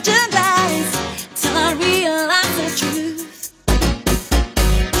merchandise till I realize the truth.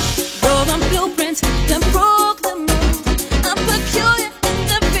 Roll the blueprint, then broke the mold. I'm peculiar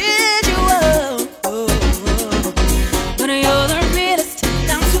individual. But you're the realest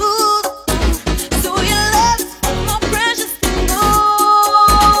down to the bone. So your love is more precious than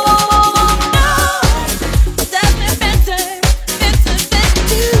gold. No, that's me better than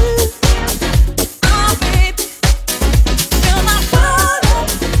you. Oh baby, fill my heart up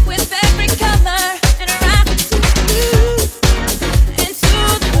with every color and wrap it to you, into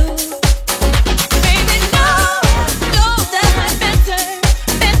the blue. Baby, no, that's me better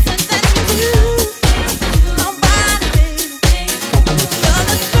than you. Nobody, baby, you're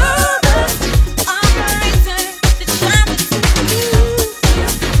the smoothest operator that shines through you.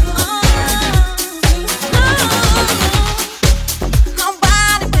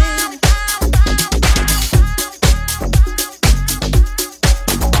 Nobody, baby.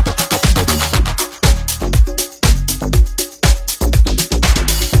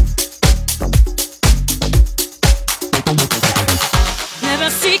 Never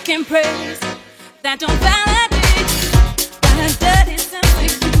seeking praise that don't validate. Got a dirty sense of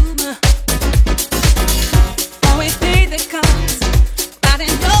humor. Always pay the cost, right in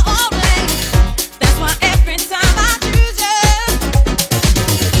your own way. That's why every time I choose you,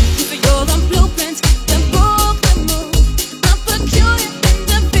 you're the blueprint, the book, the move. I'm peculiar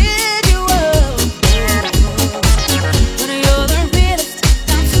individual. But you're the realest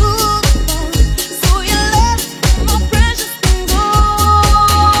down to the bone. So your love is more precious than gold.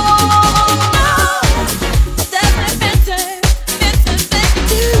 That's me better than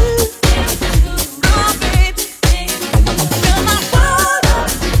you. Oh baby, you're my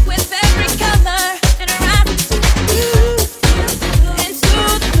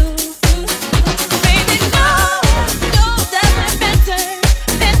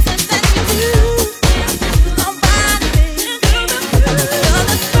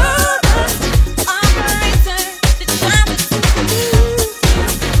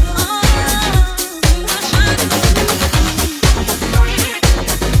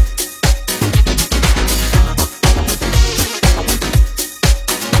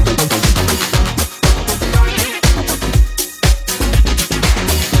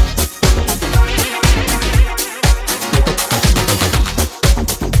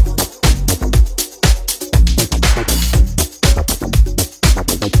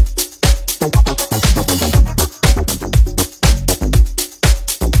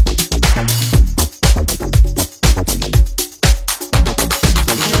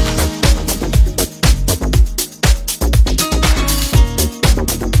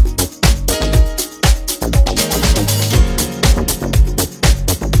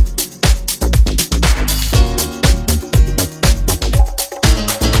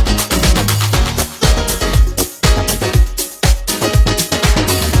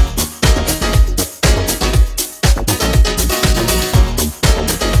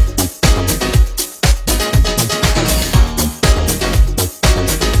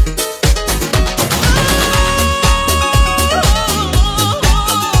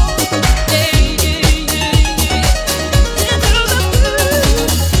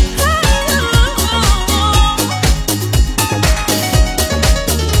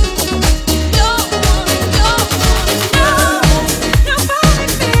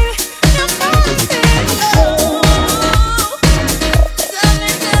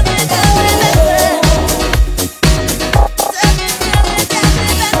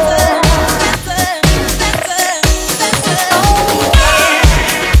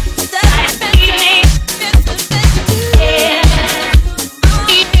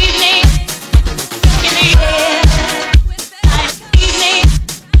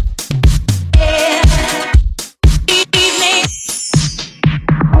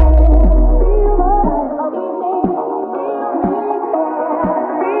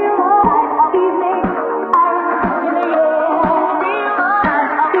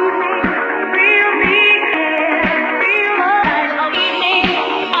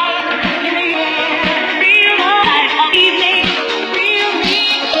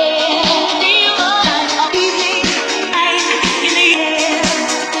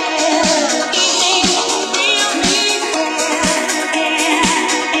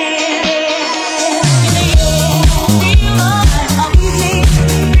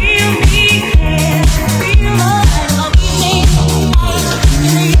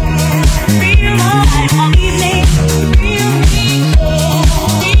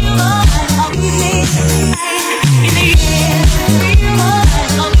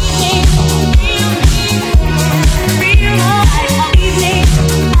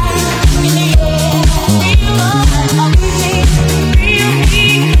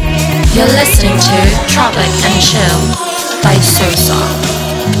to Tropic and Chill by Sosa.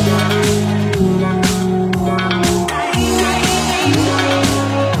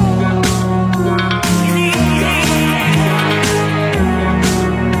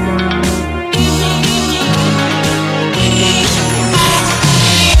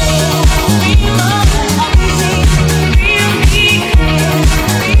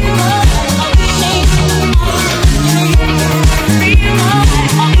 We'll be right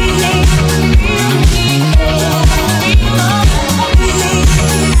back.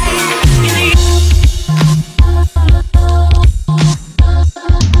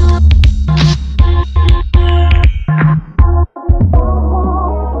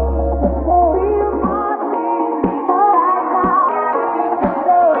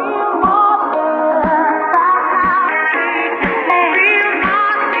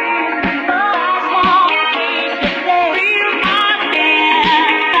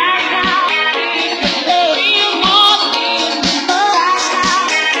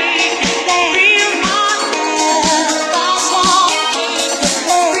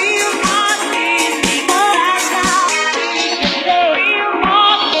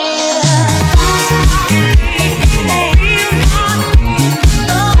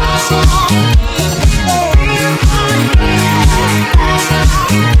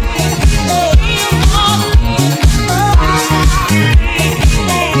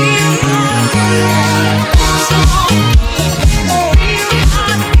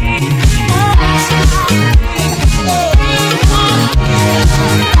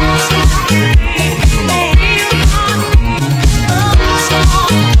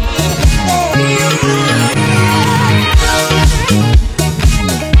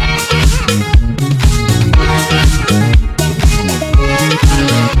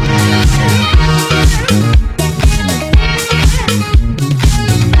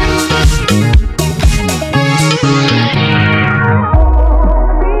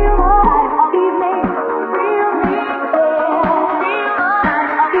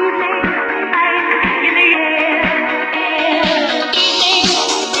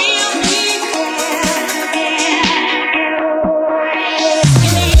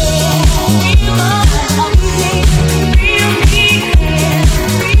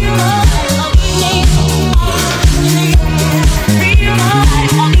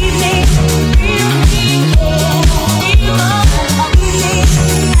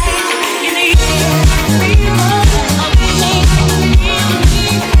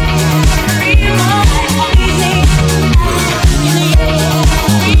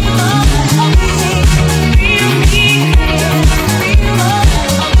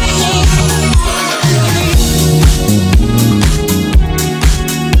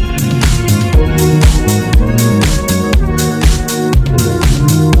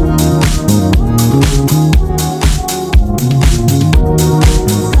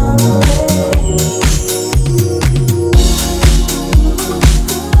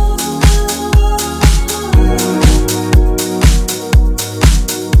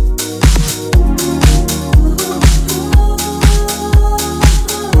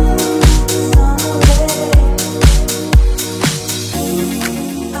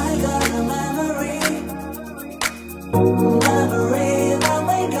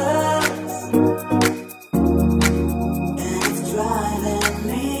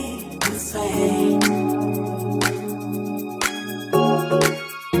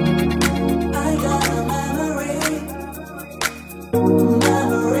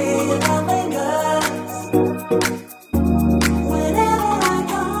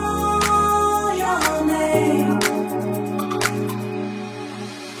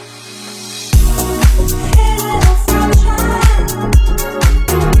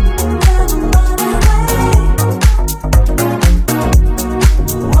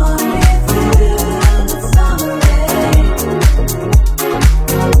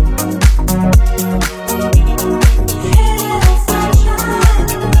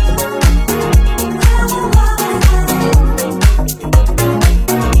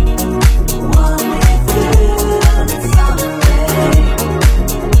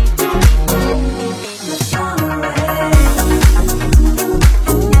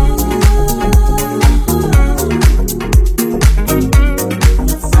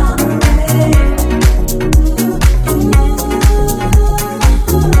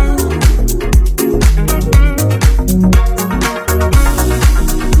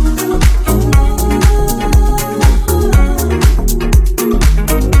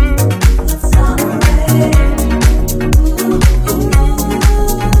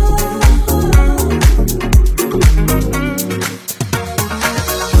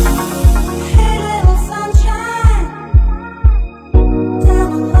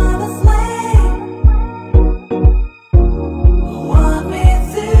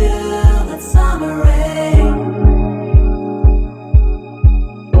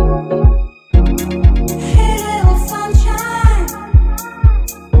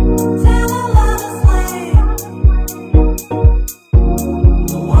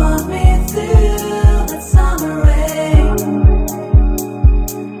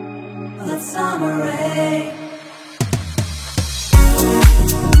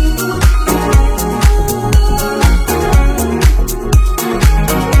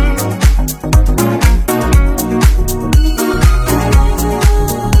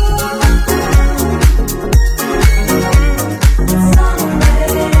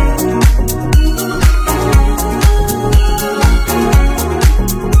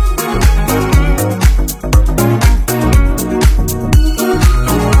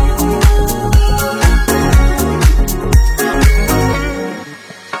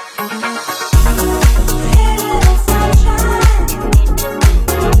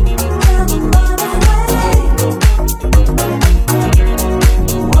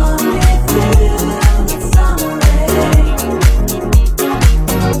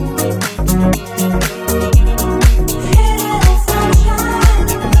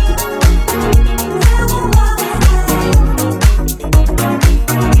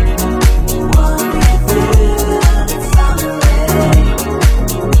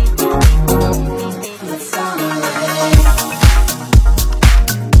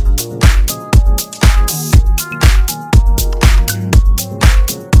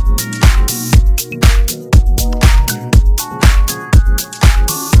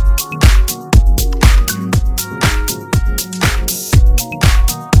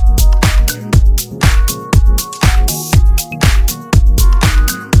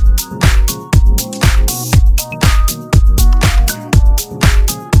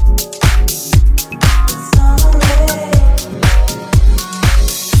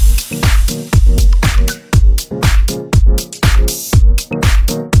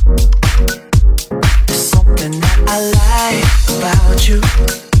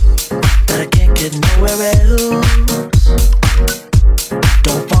 nowhere else.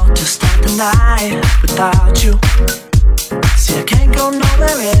 Don't want to start the night without you. See, I can't go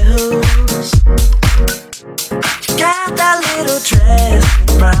nowhere else. You got that little dress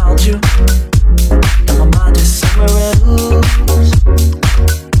around you, and my mind is somewhere else.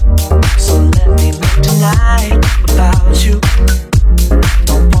 So let me make tonight without you.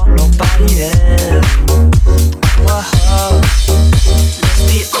 Don't want nobody else. Whoa. Let's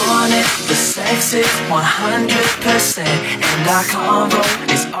be honest, the sex is 100%, and our convo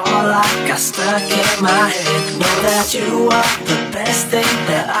is all I got stuck in my head. Know that you are the best thing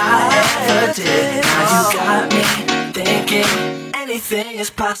that I ever did. Now you got me thinking anything is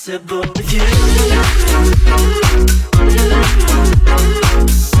possible with you.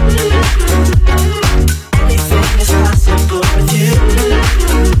 Anything is possible with you.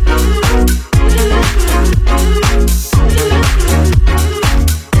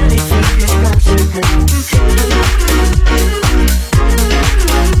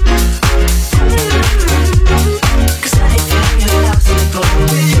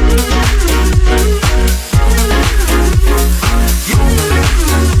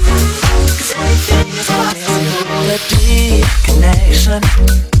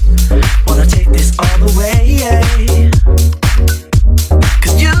 Wanna take this all the way, yeah.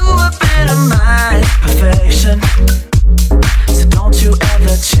 'Cause you have been of my perfection, so don't you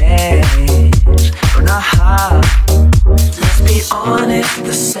ever change. Or nah. Let's be honest,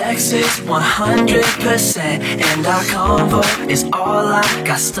 the sex is 100%, and our convo is all I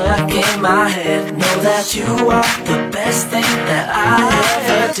got stuck in my head. Know that you are the best thing that I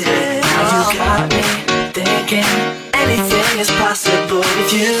ever did. Now you got me thinking anything is possible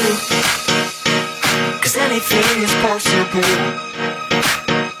with you. 'Cause anything is possible.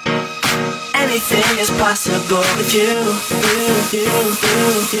 Anything is possible with you.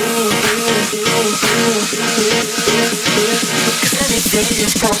 'Cause anything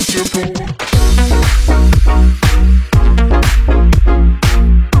is possible.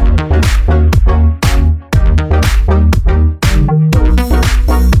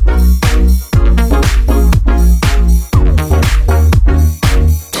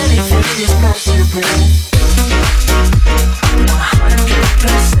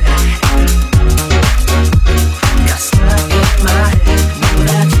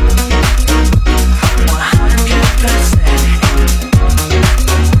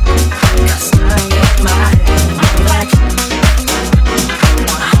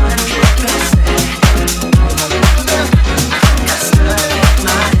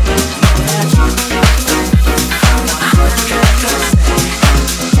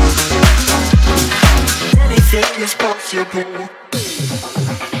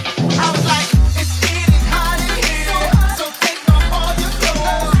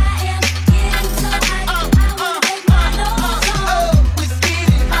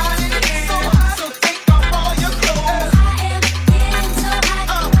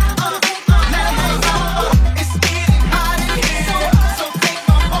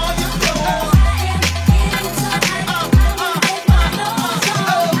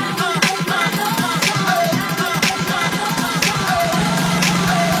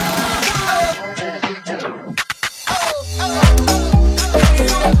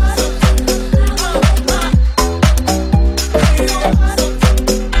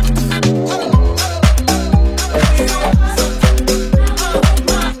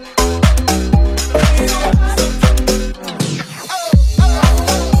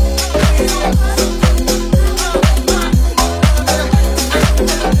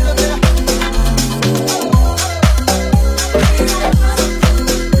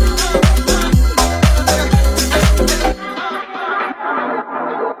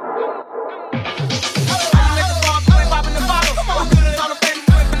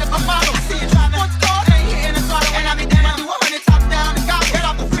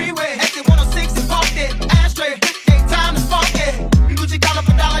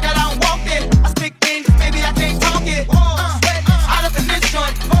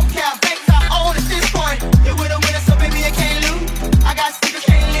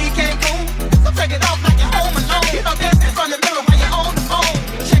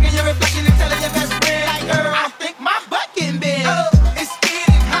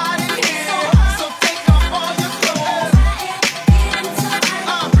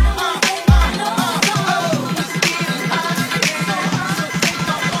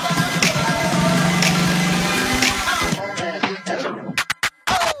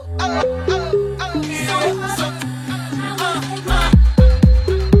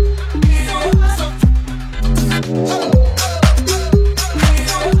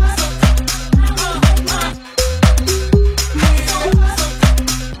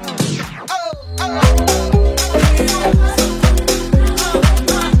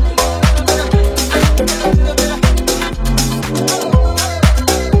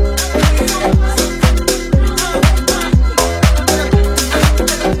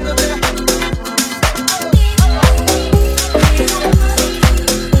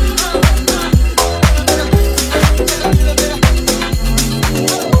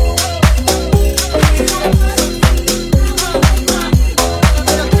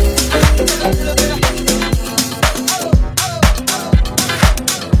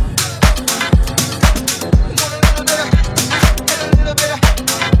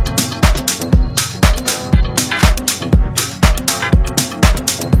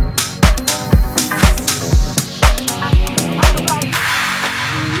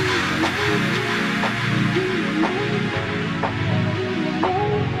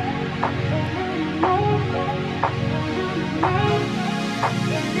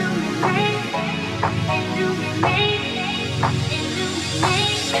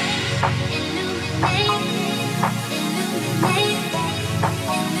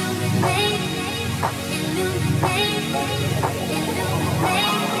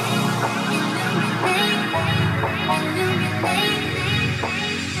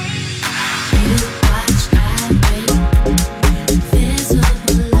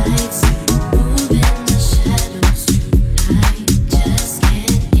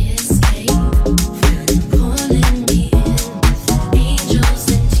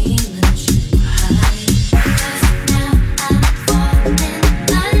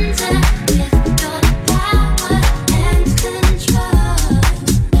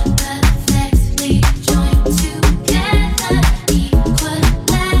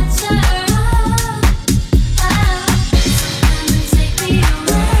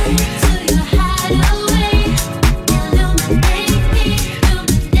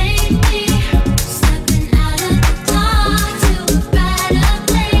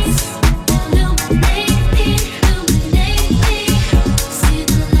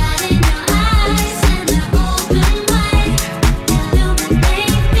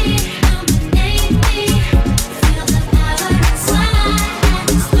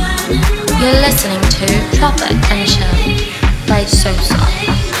 You're listening to Tropic and Chill by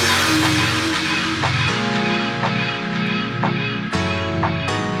Sosa.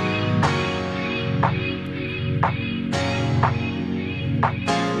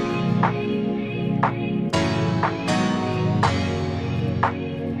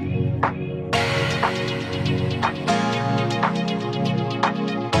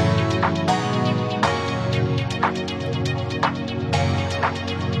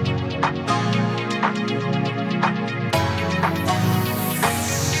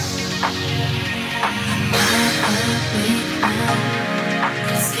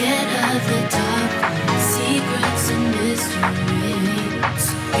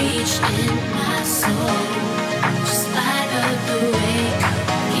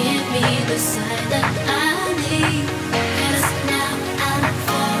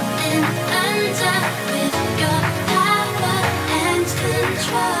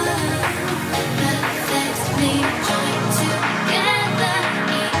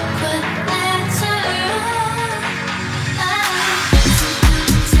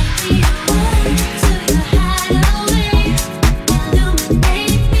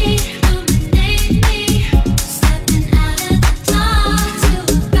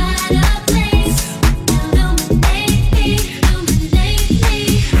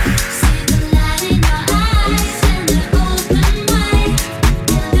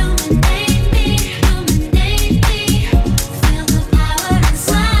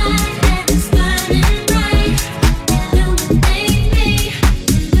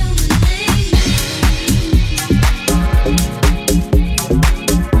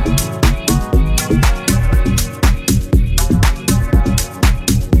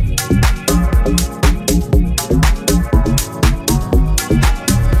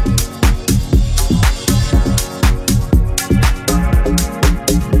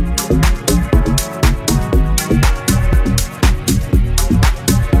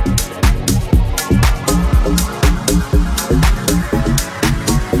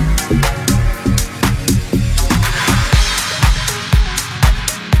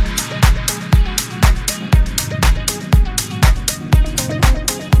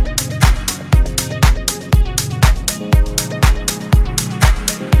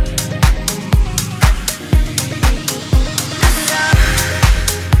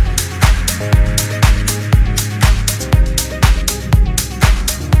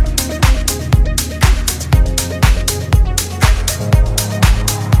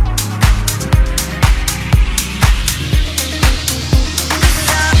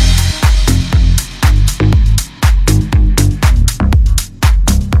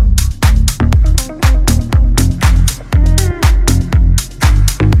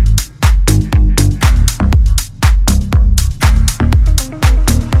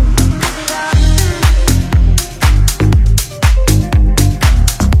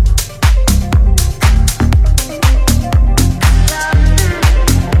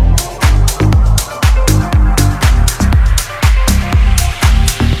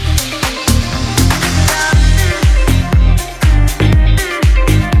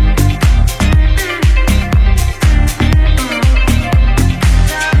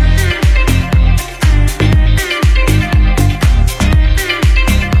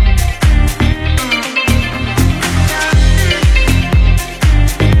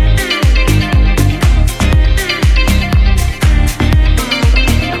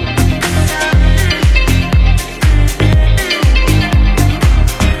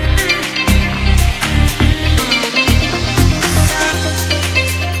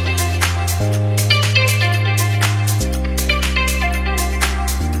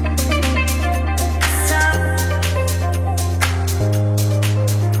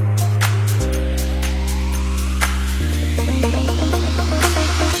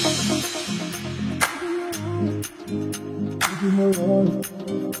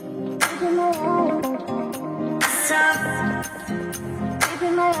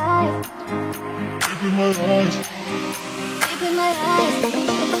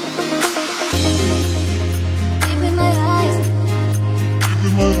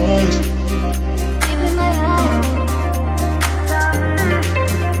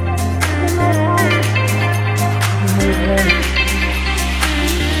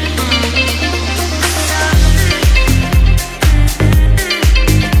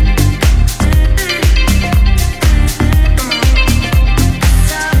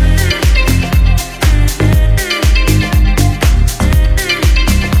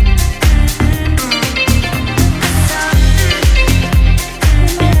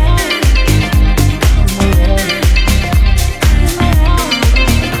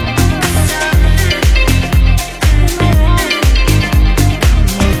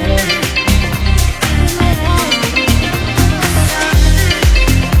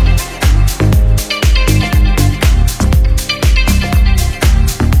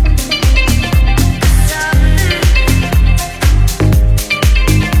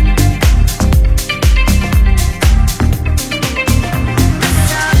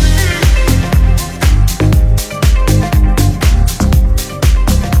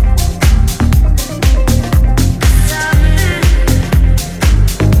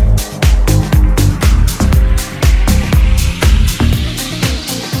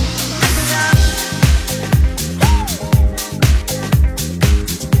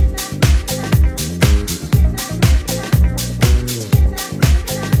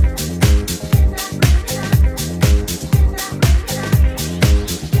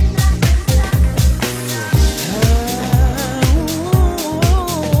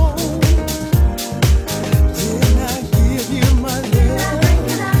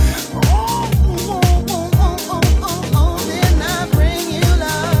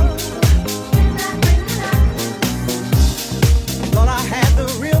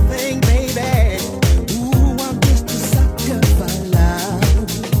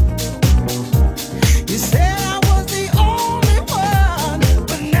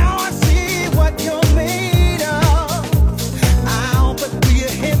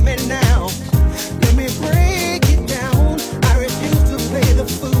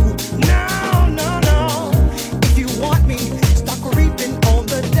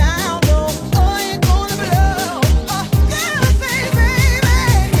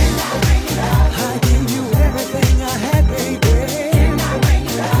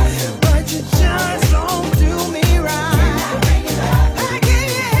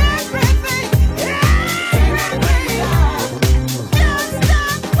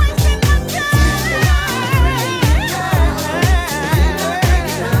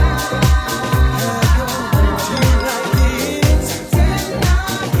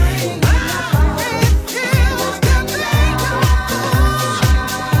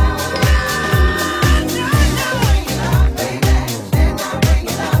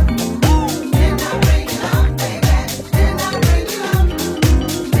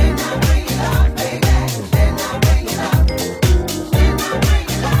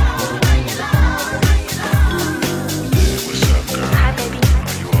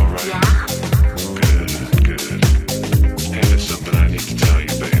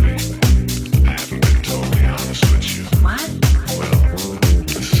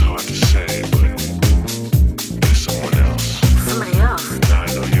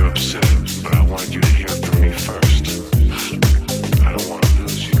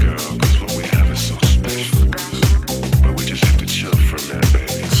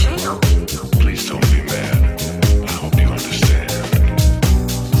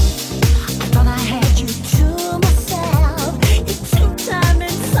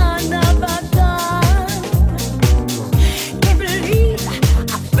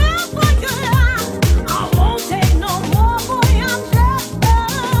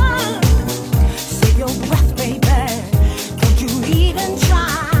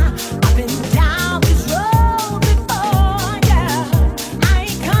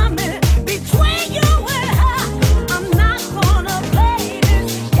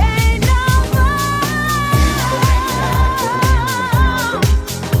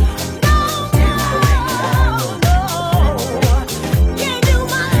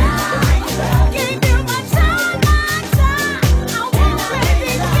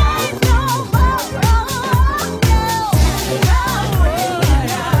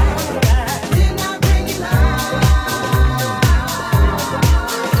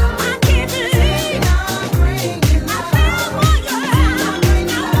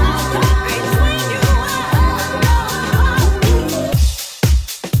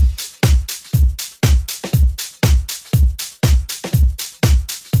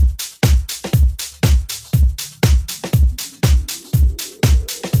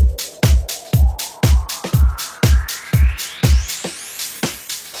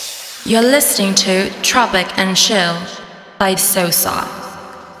 You're listening to Tropic and Chill by Sosa.